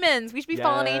demons. We should be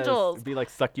fallen Yes. angels. It'd be like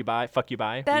suck you by, fuck you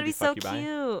by. That'd We'd be so fuck you by.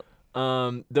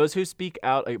 cute. Those who speak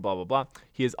out, blah blah blah.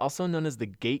 He is also known as the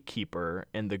gatekeeper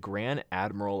and the Grand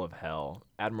Admiral of Hell,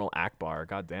 Admiral Akbar.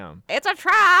 God damn. It's a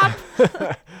trap.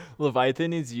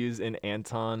 Leviathan is used in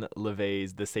Anton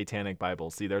LaVey's The Satanic Bible.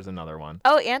 See, there's another one.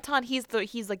 Oh, Anton, he's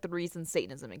like the reason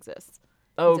Satanism exists.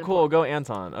 Oh, He's cool. important. Go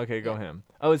Anton. Okay, go Yeah. him.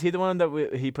 Oh, is he the one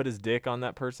that he put his dick on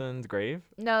that person's grave?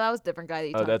 No, that was a different guy that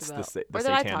you Oh, talked that's about. the Or did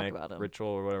I talk satanic about him? ritual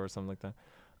or whatever, something like that.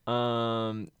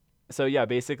 So yeah,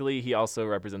 basically he also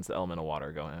represents the element of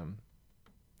water. Go him.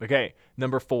 Okay,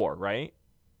 number 4, right?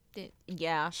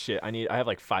 Yeah. Shit, I have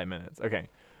like 5 minutes. Okay,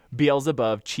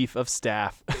 Beelzebub, chief of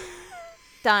staff.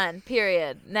 Done.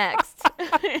 Period. Next.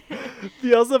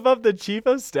 Beelzebub, the chief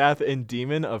of staff and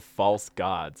demon of false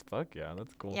gods. Fuck yeah,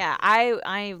 that's cool. Yeah,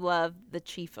 I love the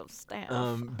chief of staff.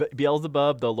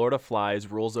 Beelzebub, the lord of flies,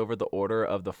 rules over the order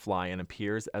of the fly and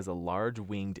appears as a large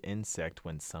winged insect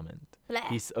when summoned. Blech.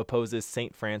 He opposes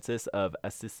Saint Francis of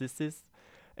Assisi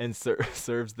and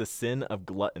serves the sin of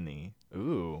gluttony.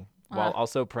 Ooh. While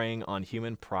also preying on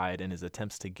human pride in his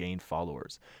attempts to gain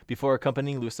followers. Before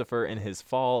accompanying Lucifer in his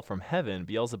fall from heaven,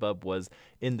 Beelzebub was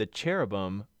in the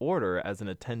cherubim order as an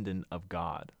attendant of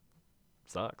God.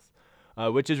 Sucks.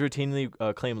 Witches routinely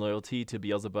claim loyalty to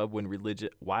Beelzebub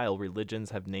while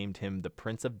religions have named him the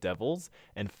prince of devils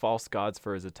and false gods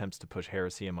for his attempts to push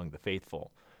heresy among the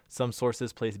faithful. Some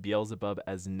sources place Beelzebub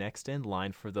as next in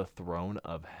line for the throne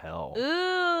of hell,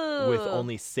 Ooh. with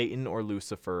only Satan or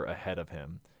Lucifer ahead of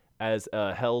him. As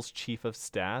Hell's chief of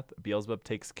staff, Beelzebub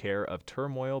takes care of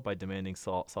turmoil by demanding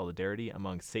solidarity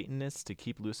among Satanists to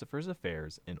keep Lucifer's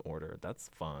affairs in order. That's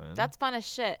fun. That's fun as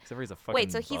shit. Except for he's a fucking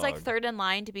Wait, so he's like bug. third in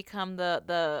line to become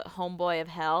the homeboy of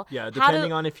hell? Yeah, How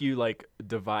depending on if you like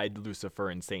divide Lucifer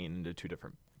and Satan into two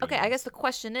different Okay, I beings. guess the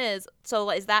question is,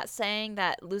 so is that saying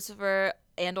that Lucifer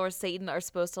and or Satan are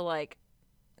supposed to like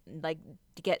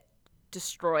get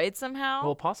destroyed somehow?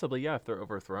 Well, possibly, yeah, if they're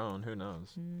overthrown. Who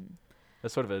knows? Hmm.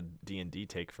 That's sort of a D&D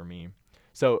take for me.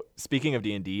 So, speaking of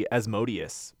D&D,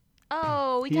 Asmodeus.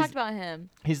 Oh, we he's- talked about him.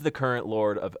 He's the current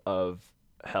lord of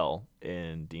hell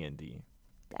in D&D.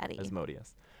 Daddy.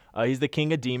 Asmodeus. He's the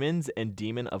king of demons and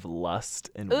demon of lust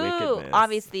and Ooh, wickedness.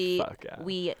 obviously Fuck yeah.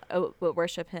 we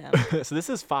worship him. So this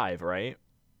is 5, right?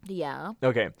 Yeah.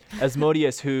 Okay.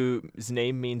 Asmodeus, whose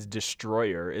name means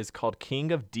destroyer, is called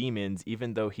king of demons,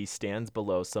 even though he stands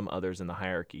below some others in the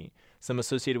hierarchy. Some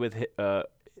associated with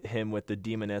him with the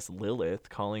demoness Lilith,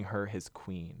 calling her his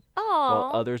queen, while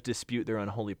Oh. others dispute their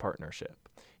unholy partnership.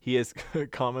 He is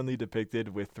commonly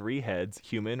depicted with 3 heads,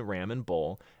 human, ram, and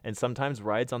bull, and sometimes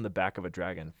rides on the back of a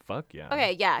dragon. Fuck yeah.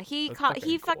 Okay, yeah. That's fucking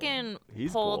He cool. fucking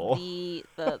He's pulled cool.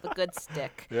 the good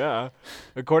stick. Yeah.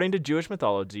 According to Jewish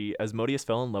mythology, Asmodeus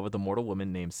fell in love with a mortal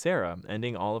woman named Sarah,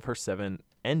 ending all of her 7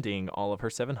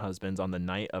 husbands on the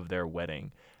night of their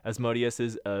wedding. Asmodeus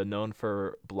is known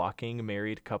for blocking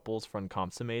married couples from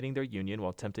consummating their union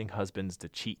while tempting husbands to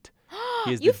cheat.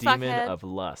 He is You the demon fuckhead. of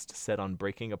lust, set on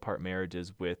breaking apart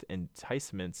marriages with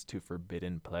enticements to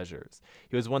forbidden pleasures.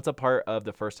 He was once a part of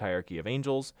the first hierarchy of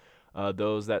angels,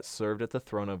 those that served at the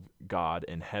throne of God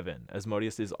in heaven.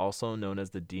 Asmodeus is also known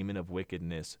as the demon of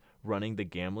wickedness, running the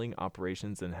gambling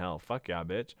operations in hell. Fuck yeah,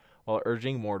 bitch. While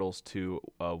urging mortals to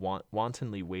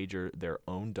wantonly wager their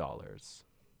own dollars.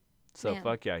 So Man.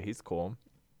 fuck yeah, he's cool.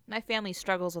 My family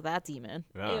struggles with that demon.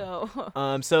 Yeah.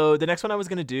 Ew. So the next one I was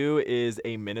gonna do is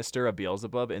a minister of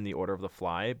Beelzebub in the Order of the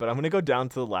Fly, but I'm gonna go down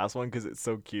to the last one because it's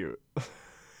so cute.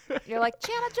 You're like,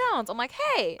 Chana Jones. I'm like,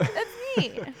 hey, that's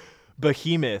me.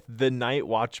 Behemoth, the night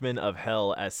watchman of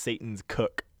hell, as Satan's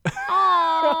cook.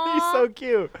 Aww. He's so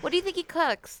cute. What do you think he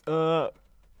cooks?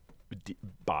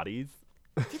 Bodies.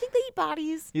 Do you think they eat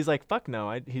bodies? He's like, fuck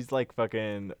no. He's like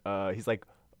fucking. He's like,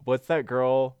 what's that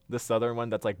girl? The southern one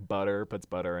that's like butter, puts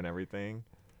butter and everything.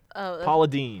 Oh, Paula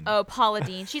Deen. Oh, Paula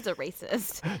Deen. She's a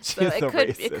racist. So She's a it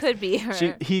racist. could be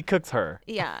her. He cooks her.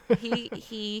 Yeah,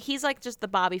 he's like just the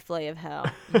Bobby Flay of hell.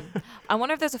 I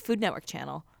wonder if there's a Food Network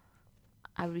channel.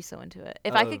 I would be so into it.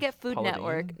 If I could get Food Paula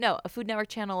Network, Deen? no, a Food Network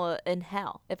channel in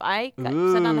hell. If I got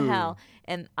sent on to Ooh. hell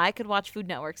and I could watch Food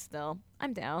Network still,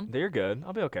 I'm down. They're good.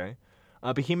 I'll be okay.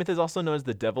 Behemoth is also known as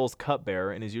the Devil's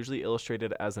Cupbearer and is usually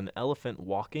illustrated as an elephant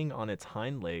walking on its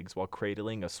hind legs while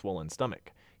cradling a swollen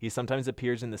stomach. He sometimes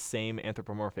appears in the same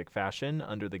anthropomorphic fashion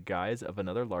under the guise of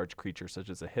another large creature such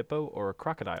as a hippo or a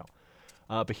crocodile.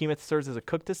 Behemoth serves as a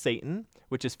cook to Satan,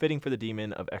 which is fitting for the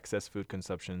demon of excess food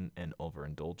consumption and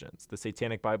overindulgence. The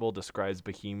Satanic Bible describes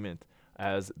Behemoth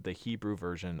as the Hebrew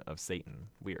version of Satan.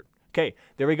 Weird. Okay,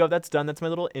 there we go. That's done. That's my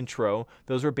little intro.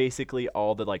 Those were basically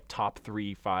all the like top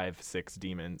 3, 5, 6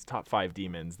 demons, top 5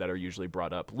 demons that are usually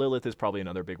brought up. Lilith is probably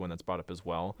another big one that's brought up as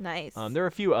well. Nice. There are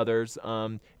a few others.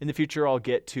 In the future, I'll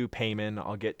get to Payman,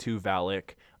 I'll get to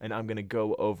Valak, and I'm going to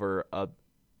go over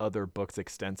other books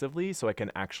extensively so I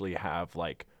can actually have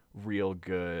like real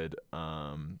good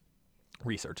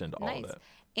research into all Nice. of it.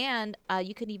 And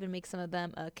you can even make some of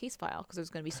them a case file because there's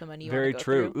going to be so many you Very want to go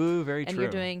true. through. Ooh, very And true.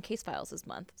 you're doing case files this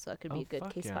month, so it could be a good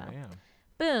fuck case yeah, file. Yeah.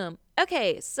 Boom.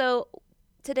 Okay, so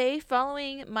today,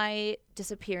 following my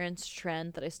disappearance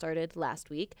trend that I started last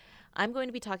week, I'm going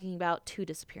to be talking about 2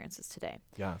 disappearances today.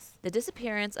 Yes. The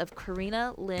disappearance of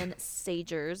Karina Lynn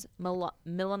Sagers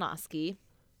Milanowski.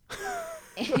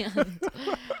 And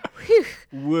whew,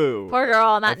 Woo. poor girl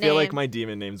on that I feel name. like my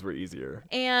demon names were easier.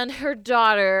 And her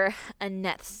daughter,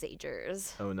 Annette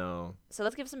Sagers. Oh no. So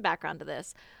let's give some background to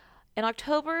this. In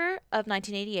October of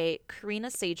 1988, Karina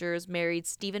Sagers married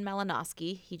Stephen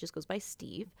Malinowski. He just goes by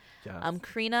Steve. Yes.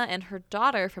 Karina and her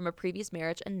daughter from a previous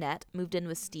marriage, Annette, moved in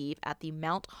with Steve at the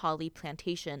Mount Holly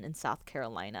plantation in South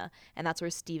Carolina, and that's where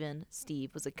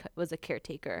Steve was a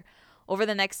caretaker. Over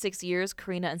the next 6 years,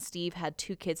 Karina and Steve had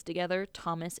 2 kids together,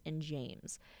 Thomas and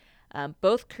James.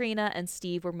 Both Karina and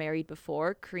Steve were married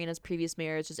before. Karina's previous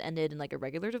marriage just ended in like a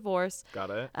regular divorce.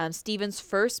 Got it. Stephen's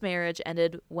first marriage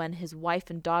ended when his wife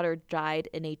and daughter died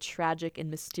in a tragic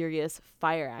and mysterious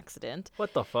fire accident.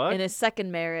 What the fuck? And his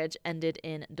second marriage ended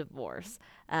in divorce.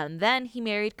 Then he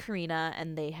married Karina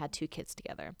and they had 2 kids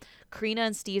together. Karina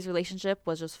and Steve's relationship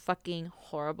was just fucking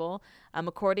horrible.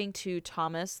 According to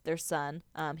Thomas, their son,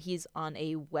 he's on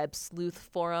a web sleuth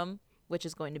forum, which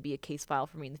is going to be a case file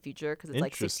for me in the future because it's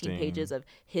like 16 pages of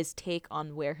his take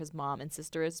on where his mom and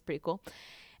sister is. It's pretty cool.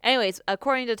 Anyways,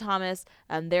 according to Thomas,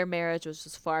 their marriage was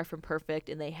just far from perfect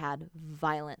and they had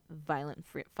violent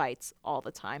fights all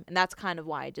the time. And that's kind of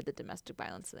why I did the domestic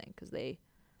violence thing because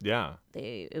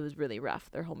it was really rough,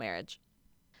 their whole marriage.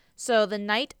 So the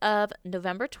night of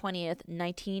November 20th,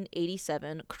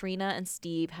 1987, Karina and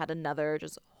Steve had another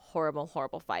just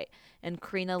horrible fight, and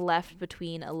Karina left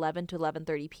between 11 to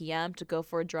 11:30 p.m. to go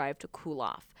for a drive to cool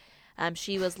off.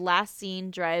 She was last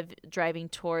seen driving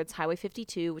towards Highway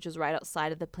 52, which is right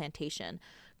outside of the plantation.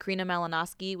 Karina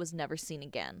Malinowski was never seen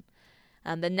again.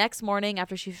 The next morning,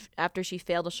 after she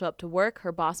failed to show up to work,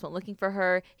 her boss went looking for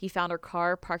her. He found her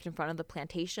car parked in front of the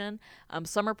plantation.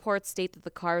 Some reports state that the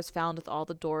car was found with all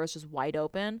the doors just wide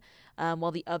open,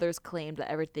 while the others claimed that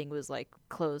everything was like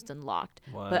closed and locked.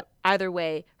 What? But either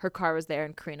way, her car was there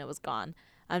and Karina was gone.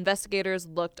 Investigators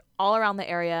looked all around the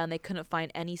area and they couldn't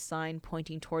find any sign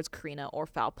pointing towards Karina or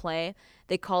foul play.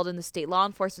 They called in the state law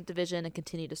enforcement division and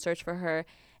continued to search for her.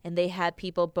 And they had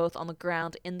people both on the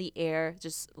ground, in the air,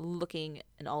 just looking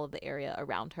in all of the area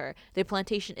around her. Their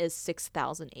plantation is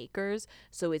 6,000 acres,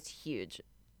 so it's huge.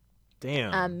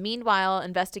 Damn. Meanwhile,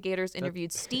 investigators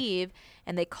interviewed Steve,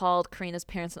 and they called Karina's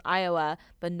parents in Iowa,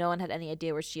 but no one had any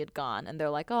idea where she had gone. And they're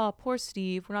like, oh, poor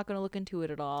Steve, we're not going to look into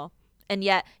it at all. And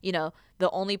yet, you know, the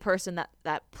only person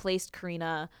that placed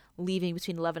Karina leaving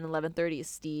between 11 and 11:30 is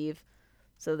Steve.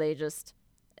 So they just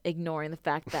ignoring the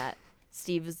fact that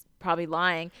Steve is probably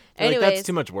lying. Anyways, like, that's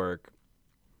too much work.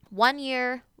 1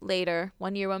 year later,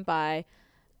 1 year went by.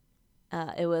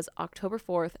 It was October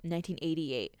 4th,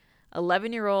 1988.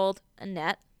 11-year-old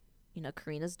Annette, you know,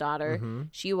 Karina's daughter,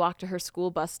 she walked to her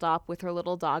school bus stop with her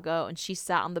little doggo, and she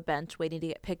sat on the bench waiting to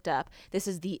get picked up. This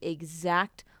is the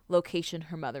exact location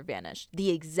her mother vanished. The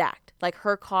exact. Like,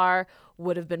 her car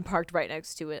would have been parked right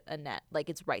next to it, Annette. Like,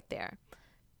 it's right there.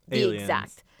 The Aliens.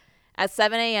 exact. At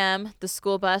 7 a.m., the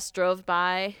school bus drove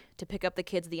by to pick up the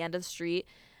kids at the end of the street.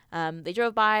 They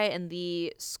drove by, and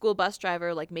the school bus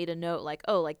driver like made a note like,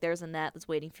 oh, like there's Annette that's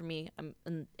waiting for me.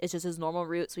 And it's just his normal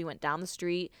route. So he went down the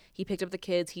street. He picked up the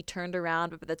kids. He turned around.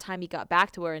 But by the time he got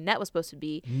back to where Annette was supposed to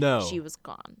be, she was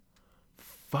gone.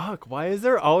 Fuck. Why is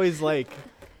there always like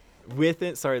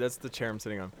within? Sorry, that's the chair I'm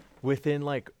sitting on. Within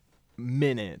like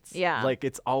minutes. Yeah. Like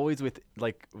it's always with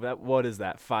like that. What is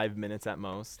that? 5 minutes at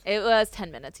most. It was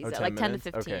 10 minutes. He said 10 like 10 to minutes?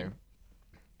 15.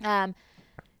 Okay.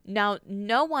 Now,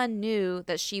 no one knew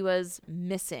that she was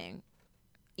missing.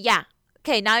 Yeah.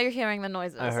 Okay, now you're hearing the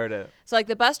noises. I heard it. So, like,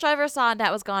 the bus driver saw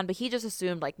Annette was gone, but he just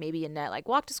assumed, like, maybe Annette, like,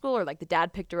 walked to school or, like, the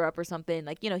dad picked her up or something.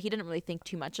 Like, you know, he didn't really think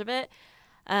too much of it.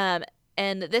 And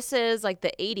this is, like,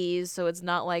 the 80s, so it's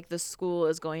not like the school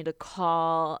is going to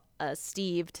call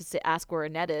Steve to ask where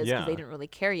Annette is because they didn't really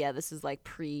care yet. This is, like,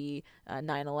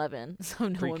 pre-9/11, so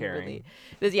no one really...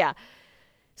 Yeah.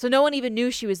 So no one even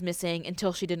knew she was missing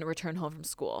until she didn't return home from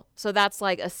school. So that's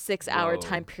like a 6-hour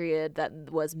time period that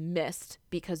was missed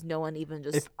because no one even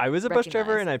just If I was a bus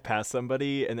driver recognized. and I passed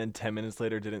somebody and then 10 minutes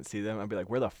later didn't see them, I'd be like,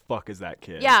 where the fuck is that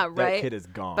kid? Yeah, right. That kid is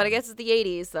gone. But I guess it's the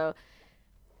 80s, so.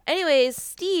 Anyways,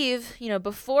 Steve, you know,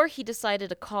 before he decided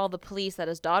to call the police that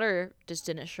his daughter just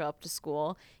didn't show up to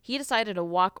school, he decided to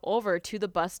walk over to the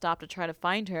bus stop to try to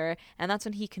find her. And that's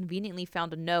when he conveniently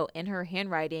found a note in her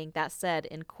handwriting that said,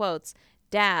 in quotes,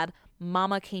 "Dad,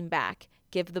 Mama came back.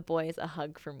 Give the boys a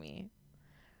hug for me."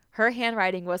 Her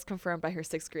handwriting was confirmed by her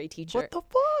 6th grade teacher. What the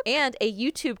fuck? And a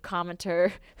YouTube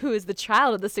commenter who is the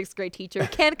child of the 6th grade teacher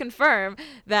can confirm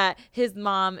that his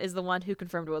mom is the one who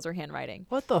confirmed it was her handwriting.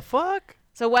 What the fuck?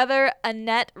 So whether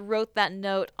Annette wrote that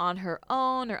note on her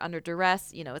own or under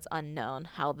duress, you know, it's unknown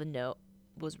how the note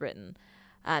was written.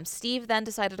 Steve then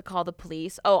decided to call the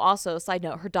police. Oh, also, side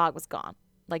note, her dog was gone.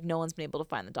 Like, no one's been able to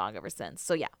find the dog ever since.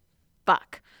 So, yeah.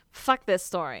 Fuck this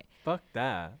story. Fuck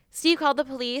that. Steve called the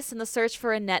police and the search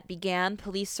for Annette began.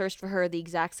 Police searched for her the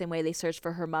exact same way they searched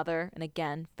for her mother and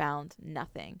again found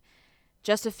nothing.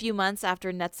 Just a few months after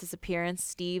Annette's disappearance,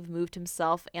 Steve moved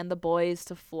himself and the boys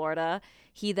to Florida.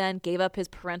 He then gave up his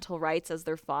parental rights as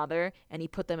their father and he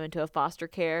put them into a foster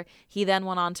care. He then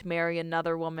went on to marry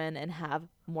another woman and have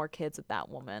more kids with that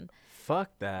woman. Fuck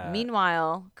that.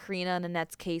 Meanwhile, Karina and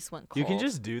Annette's case went cold. You can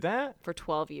just do that? For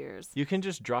 12 years. You can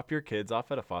just drop your kids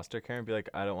off at a foster care and be like,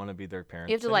 I don't want to be their parents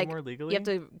You have to anymore legally? You have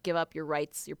to give up your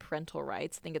rights, your parental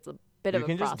rights. I think it's a bit of a process.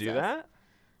 You can just do that?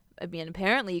 I mean,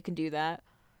 apparently you can do that.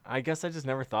 I guess I just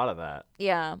never thought of that.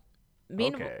 Yeah.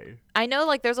 Okay. I know,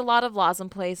 like, there's a lot of laws in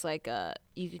place, like,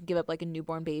 you can give up, like, a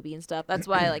newborn baby and stuff. That's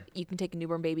why, like, you can take a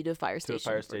newborn baby to a fire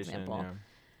station, for example.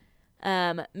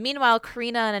 Yeah. Meanwhile,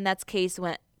 Karina and Annette's case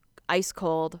went ice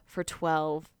cold for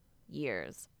 12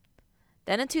 years.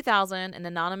 Then in 2000, an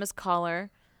anonymous caller,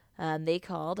 they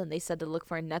called and they said to look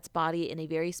for Annette's body in a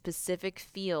very specific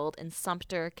field in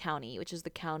Sumter County, which is the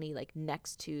county, like,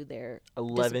 next to their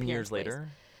 11 years place. later?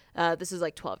 This is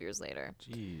like 12 years later.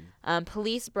 Jeez.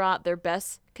 Police brought their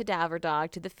best cadaver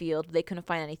dog to the field. They couldn't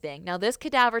find anything. Now, this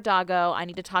cadaver doggo, I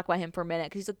need to talk about him for a minute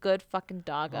because he's a good fucking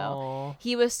doggo. Aww.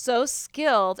 He was so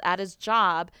skilled at his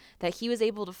job that he was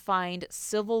able to find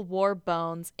Civil War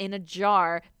bones in a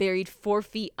jar buried 4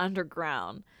 feet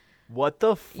underground. What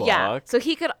the fuck? Yeah. So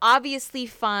he could obviously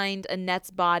find Annette's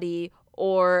body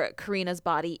or Karina's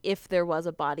body if there was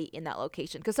a body in that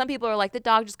location. Because some people are like, the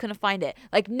dog just couldn't find it.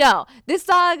 Like, no, this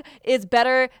dog is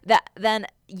better than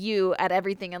you at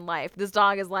everything in life. This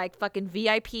dog is like fucking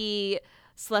VIP,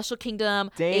 Celestial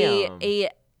Kingdom, Damn. a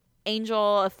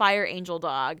fire angel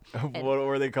dog. What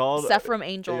were they called? Sephram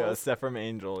Angels. Yeah, Sephram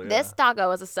Angel. Yeah. This doggo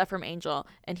was a Sephram Angel,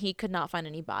 and he could not find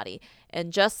any body.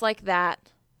 And just like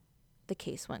that, the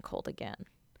case went cold again.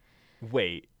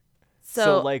 Wait. So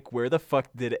So, like, where the fuck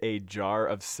did a jar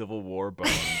of Civil War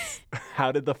bones?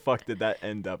 How did that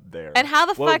end up there? And how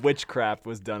the what fuck- witchcraft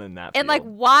was done in that? And like,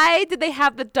 field? why did they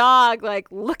have the dog like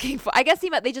looking for? I guess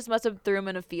they just must have threw him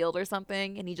in a field or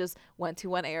something, and he just went to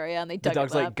one area and they The dug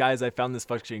dog's him like, up. guys, I found this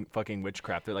fucking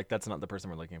witchcraft. They're like, that's not the person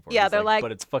we're looking for. Yeah, He's they're like-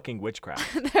 but it's fucking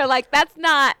witchcraft. They're like, that's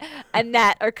not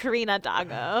Annette or Karina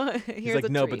Doggo. He's Here's like, a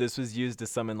no, treat. but this was used to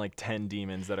summon like 10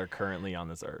 demons that are currently on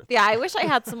this earth. Yeah, I wish I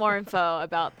had some more info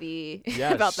about the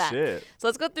Yeah, about that. shit. So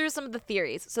let's go through some of the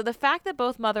theories. So the fact that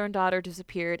both mother and daughter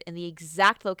disappeared in the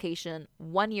exact location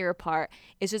 1 year apart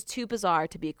is just too bizarre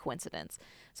to be a coincidence.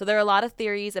 So there are a lot of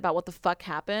theories about what the fuck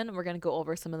happened. We're going to go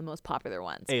over some of the most popular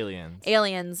ones. Aliens.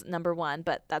 Aliens, number one,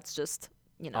 but that's just,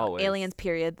 Always. aliens,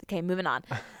 period. Okay, moving on.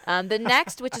 The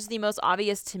next, which is the most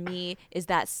obvious to me, is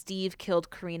that Steve killed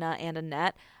Karina and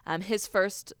Annette. His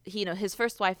first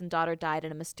wife and daughter died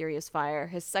in a mysterious fire.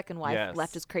 His second wife Yes.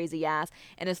 left his crazy ass,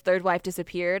 and his third wife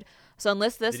disappeared. So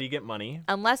Did he get money?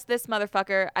 unless this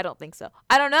motherfucker, I don't think so.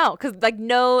 I don't know, because like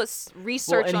no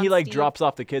research. Well, and on he like Steve. drops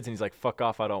off the kids and he's like, fuck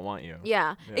off, I don't want you.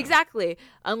 Yeah, Yeah. exactly.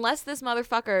 Unless this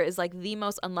motherfucker is like the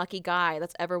most unlucky guy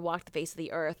that's ever walked the face of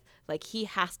the earth, like he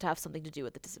has to have something to do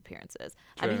with the disappearances.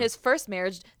 I mean, True. his first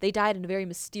marriage, they died in a very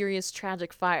mysterious,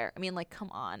 tragic fire. I mean, like,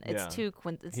 come on, it's Yeah. too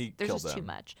He there's killed just too them.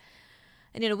 much.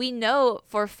 And we know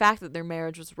for a fact that their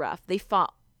marriage was rough. They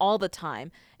fought all the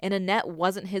time, and Annette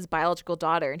wasn't his biological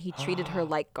daughter, and he treated her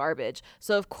like garbage.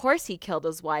 So of course he killed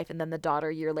his wife and then the daughter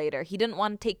a year later. He didn't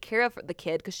want to take care of the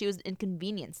kid because she was an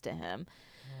inconvenience to him.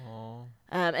 Aw.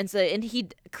 And he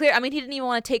didn't even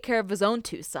want to take care of his own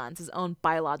two sons, his own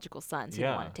biological sons. He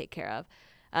didn't want Yeah. to take care of.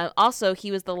 Also,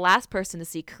 he was the last person to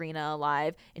see Karina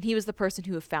alive, and he was the person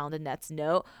who found Annette's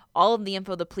note. All of the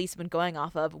info the police have been going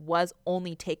off of was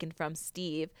only taken from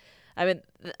Steve.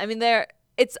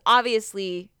 It's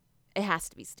obviously, it has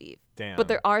to be Steve. Damn. But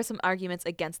there are some arguments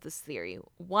against this theory.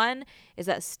 One is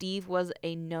that Steve was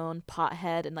a known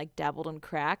pothead and like dabbled in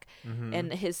crack, Mhm.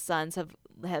 and his sons have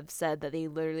said that they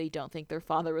literally don't think their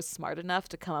father was smart enough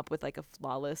to come up with like a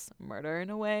flawless murder in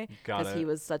a way Got because he it.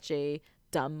 was such a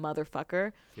dumb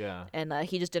motherfucker, Yeah. and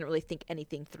he just didn't really think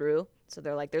anything through. So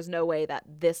they're like, there's no way that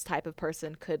this type of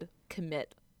person could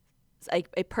commit a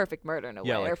perfect murder in a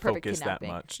Yeah, way, or like a perfect focus that kidnapping.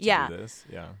 much to Yeah. do this.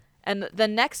 Yeah. And the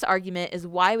next argument is,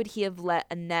 why would he have let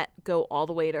Annette go all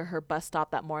the way to her bus stop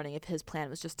that morning if his plan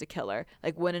was just to kill her?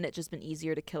 Like, wouldn't it just been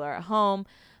easier to kill her at home?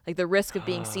 Like, the risk of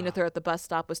being seen with her at the bus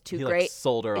stop was too He great. like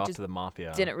sold her It off just to the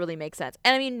mafia. Didn't really make sense.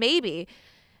 And I mean, maybe.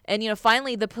 And,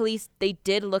 finally, the police, they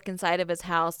did look inside of his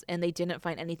house, and they didn't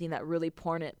find anything that really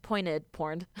pointed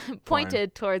towards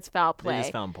foul They play.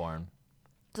 just found porn.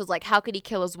 So it's like, how could he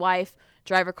kill his wife,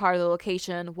 drive her car to the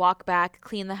location, walk back,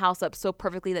 clean the house up so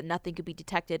perfectly that nothing could be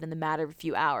detected in the matter of a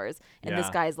few hours? And this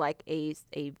Yeah. guy's like a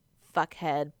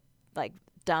fuckhead, like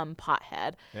dumb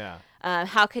pothead. Yeah.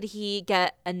 How could he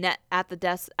get Annette at the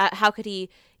desk? How could he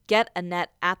get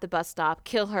Annette at the bus stop,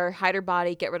 kill her, hide her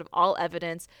body, get rid of all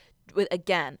evidence,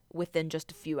 within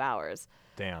just a few hours?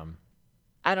 Damn.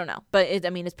 I don't know, but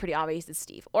it's pretty obvious it's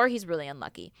Steve, or he's really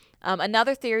unlucky.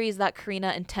 Another theory is that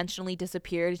Karina intentionally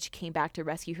disappeared and she came back to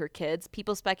rescue her kids.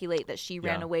 People speculate that she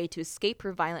ran Yeah. away to escape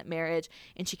her violent marriage,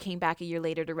 and she came back a year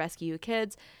later to rescue her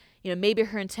kids. Maybe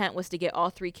her intent was to get all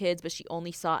three kids, but she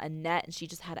only saw Annette and she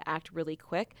just had to act really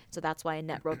quick. So that's why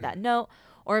Annette wrote that note.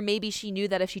 Or maybe she knew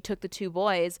that if she took the two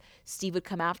boys, Steve would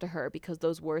come after her because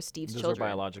those were Steve's Those children. are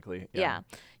biologically. Yeah.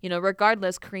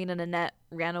 Regardless, Karina and Annette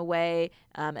ran away,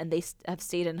 and they have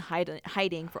stayed in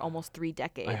hiding for almost 3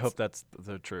 decades. I hope that's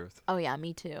the truth. Oh, yeah,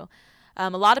 me too. A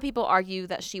lot of people argue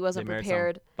that she They wasn't married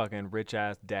prepared. some fucking rich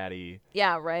ass daddy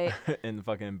Yeah, right. in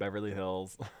fucking Beverly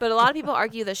Hills. But a lot of people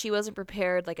argue that she wasn't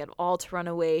prepared, like, at all to run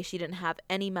away. She didn't have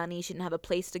any money. She didn't have a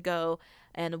place to go.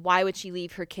 And why would she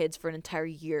leave her kids for an entire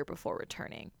year before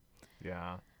returning?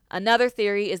 Yeah. Another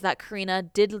theory is that Karina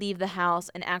did leave the house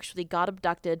and actually got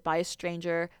abducted by a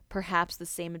stranger. Perhaps the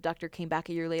same abductor came back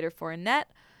a year later for Annette.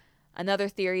 Another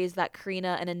theory is that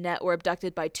Karina and Annette were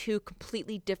abducted by 2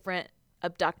 completely different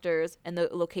abductors, and the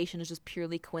location is just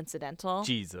purely coincidental.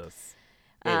 Jesus.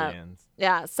 Uh, Aliens.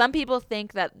 Yeah, some people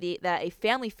think that that a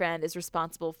family friend is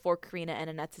responsible for Karina and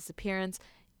Annette's disappearance.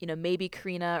 maybe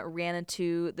Karina ran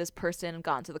into this person and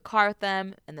got into the car with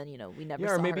them, and then we never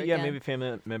saw or maybe her again. maybe a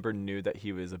family member knew that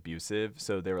he was abusive,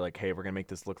 so they were like, hey, we're gonna make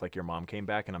this look like your mom came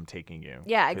back and I'm taking you.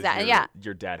 Yeah, 'cause exactly.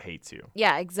 your dad hates you.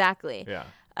 Yeah, exactly. Yeah.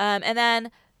 And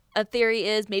then a theory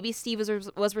is maybe Steve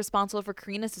was responsible for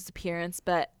Karina's disappearance,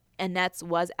 but Annette's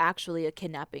was actually a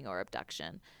kidnapping or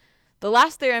abduction. The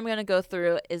last theory I'm going to go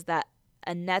through is that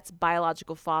Annette's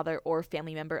biological father or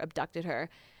family member abducted her.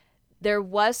 There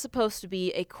was supposed to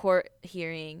be a court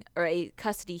hearing or a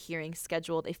custody hearing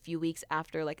scheduled a few weeks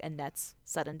after Annette's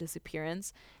sudden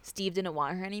disappearance. Steve didn't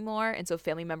want her anymore, and so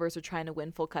family members were trying to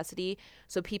win full custody.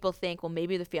 So people think, well,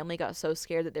 maybe the family got so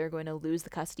scared that they were going to lose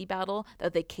the custody battle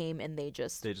that they came and they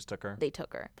just took her. They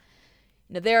took her.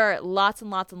 There are lots and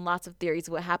lots and lots of theories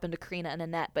of what happened to Karina and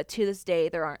Annette, but to this day,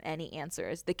 there aren't any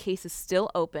answers. The case is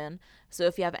still open, so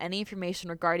if you have any information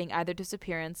regarding either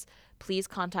disappearance, please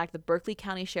contact the Berkeley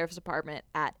County Sheriff's Department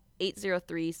at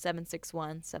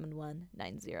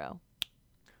 803-761-7190.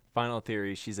 Final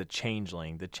theory, she's a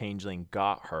changeling. The changeling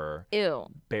got her, Ew.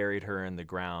 buried her in the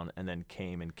ground, and then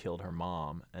came and killed her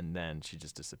mom, and then she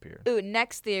just disappeared. Ooh,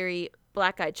 next theory,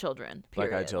 black-eyed children.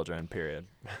 Period. Black-eyed children, period.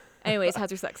 Anyways, how's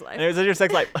your sex life? Anyways, how's your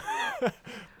sex life?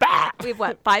 We have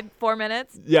what, 4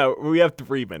 minutes? Yeah, we have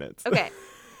 3 minutes. Okay.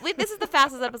 This is the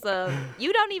fastest episode.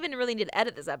 You don't even really need to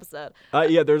edit this episode.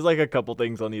 Yeah, there's a couple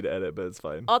things I'll need to edit, but it's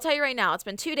fine. I'll tell you right now, it's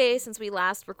been 2 days since we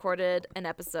last recorded an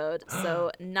episode, so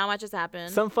not much has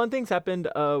happened. Some fun things happened.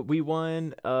 We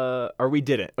won, or we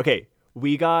didn't. Okay,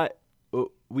 we got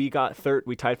third.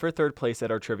 We tied for third place at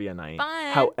our trivia night.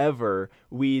 Fun. However,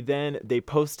 they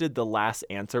posted the last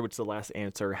answer, which the last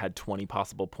answer had 20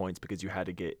 possible points because you had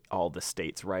to get all the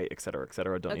states right, et cetera, et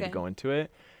cetera. Don't need to go into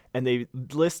it. And they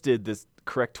listed this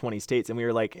correct 20 states, and we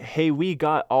were like, hey, we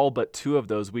got all but 2 of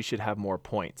those. We should have more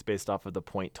points based off of the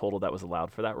point total that was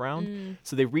allowed for that round.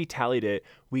 So they retallied it.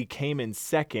 We came in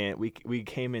second. We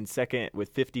came in second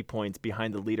with 50 points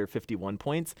behind the leader, 51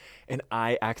 points, and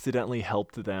I accidentally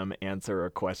helped them answer a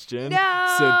question.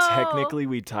 No! So technically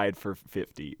we tied for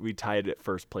 50. We tied at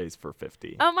first place for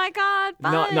 50. Oh my God,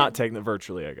 fun. Not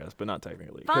virtually, I guess, but not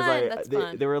technically. Fun, that's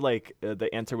fun. They were like,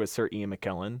 the answer was Sir Ian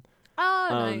McKellen. Oh,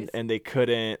 nice. And they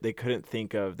couldn't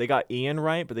think of, they got Ian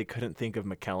right, but they couldn't think of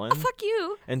McKellen. Oh, fuck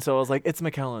you. And so I was like, it's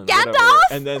McKellen. Gandalf! Whatever.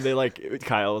 And then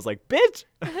Kyle was like, bitch.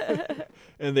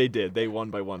 And they did. They won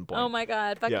by 1 point. Oh my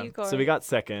God, fuck you, Corey. So we got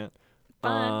second.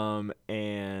 Fun.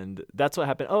 And that's what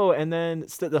happened. Oh, and then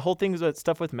the whole thing was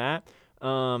stuff with Matt.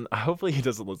 Hopefully he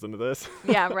doesn't listen to this.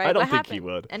 Yeah, right. I don't what think happened? he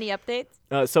would. Any updates?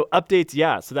 So updates,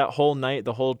 yeah. So that whole night,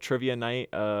 the whole trivia night,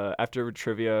 after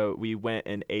trivia, we went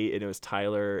and ate, and it was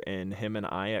Tyler and him and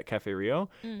I at Cafe Rio,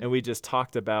 and we just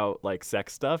talked about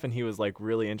sex stuff, and he was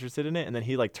really interested in it, and then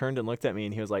he turned and looked at me,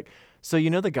 and he was like, so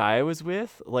the guy I was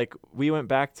with, we went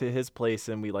back to his place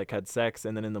and we had sex,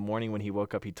 and then in the morning when he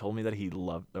woke up, he told me that he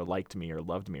liked me or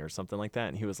loved me or something like that,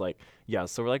 and he was like, yeah,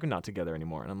 so we're not together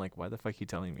anymore, and I'm like, why the fuck are you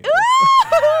telling me this?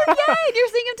 Yay, you're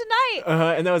seeing him tonight.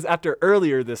 And that was after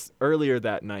earlier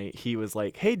that night, he was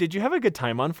like, hey, did you have a good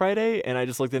time on Friday? And I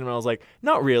just looked at him and I was like,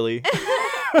 not really.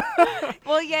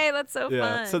 Well, yay, that's so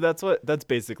Yeah, fun. so that's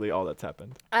basically all that's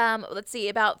happened. Let's see.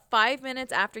 About 5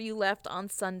 minutes after you left on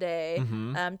Sunday,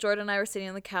 Jordan and I were sitting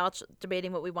on the couch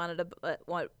debating what we wanted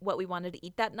to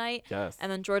eat that night. Yes.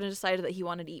 And then Jordan decided that he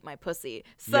wanted to eat my pussy.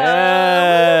 So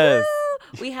Yes.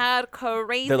 we had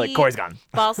crazy. They're like, Corey's gone.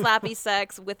 Ball slappy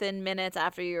sex within minutes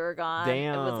after you were gone.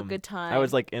 Damn. It was a good time. I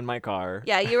was in my car.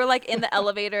 Yeah, you were in the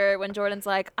elevator when Jordan's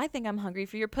like, I think I'm hungry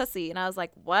for your pussy. And I was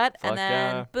like, what? Fuck and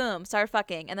then yeah. boom, started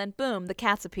fucking. And then boom, the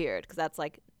cats appeared because that's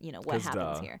what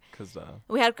happens here. Cause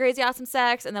We had crazy awesome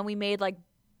sex, and then we made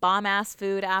bomb ass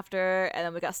food after, and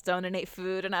then we got stoned and ate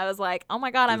food, and I was like, oh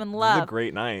my God, I'm in love. This is a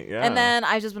great night. Yeah. And then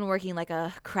I've just been working like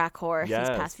a crack whore Yes.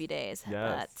 these past few days.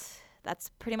 Yes. But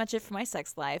that's pretty much it for my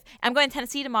sex life. I'm going to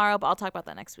Tennessee tomorrow, but I'll talk about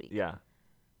that next week. Yeah.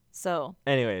 So,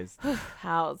 Anyways,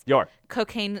 how's your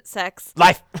cocaine sex?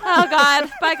 life. Oh God.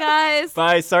 Bye guys.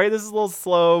 Bye. Sorry, this is a little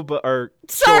slow, Sorry,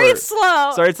 short. it's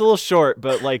slow. Sorry, it's a little short,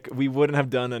 but we wouldn't have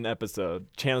done an episode.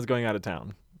 Chan is going out of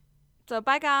town. So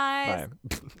bye guys.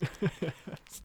 Bye.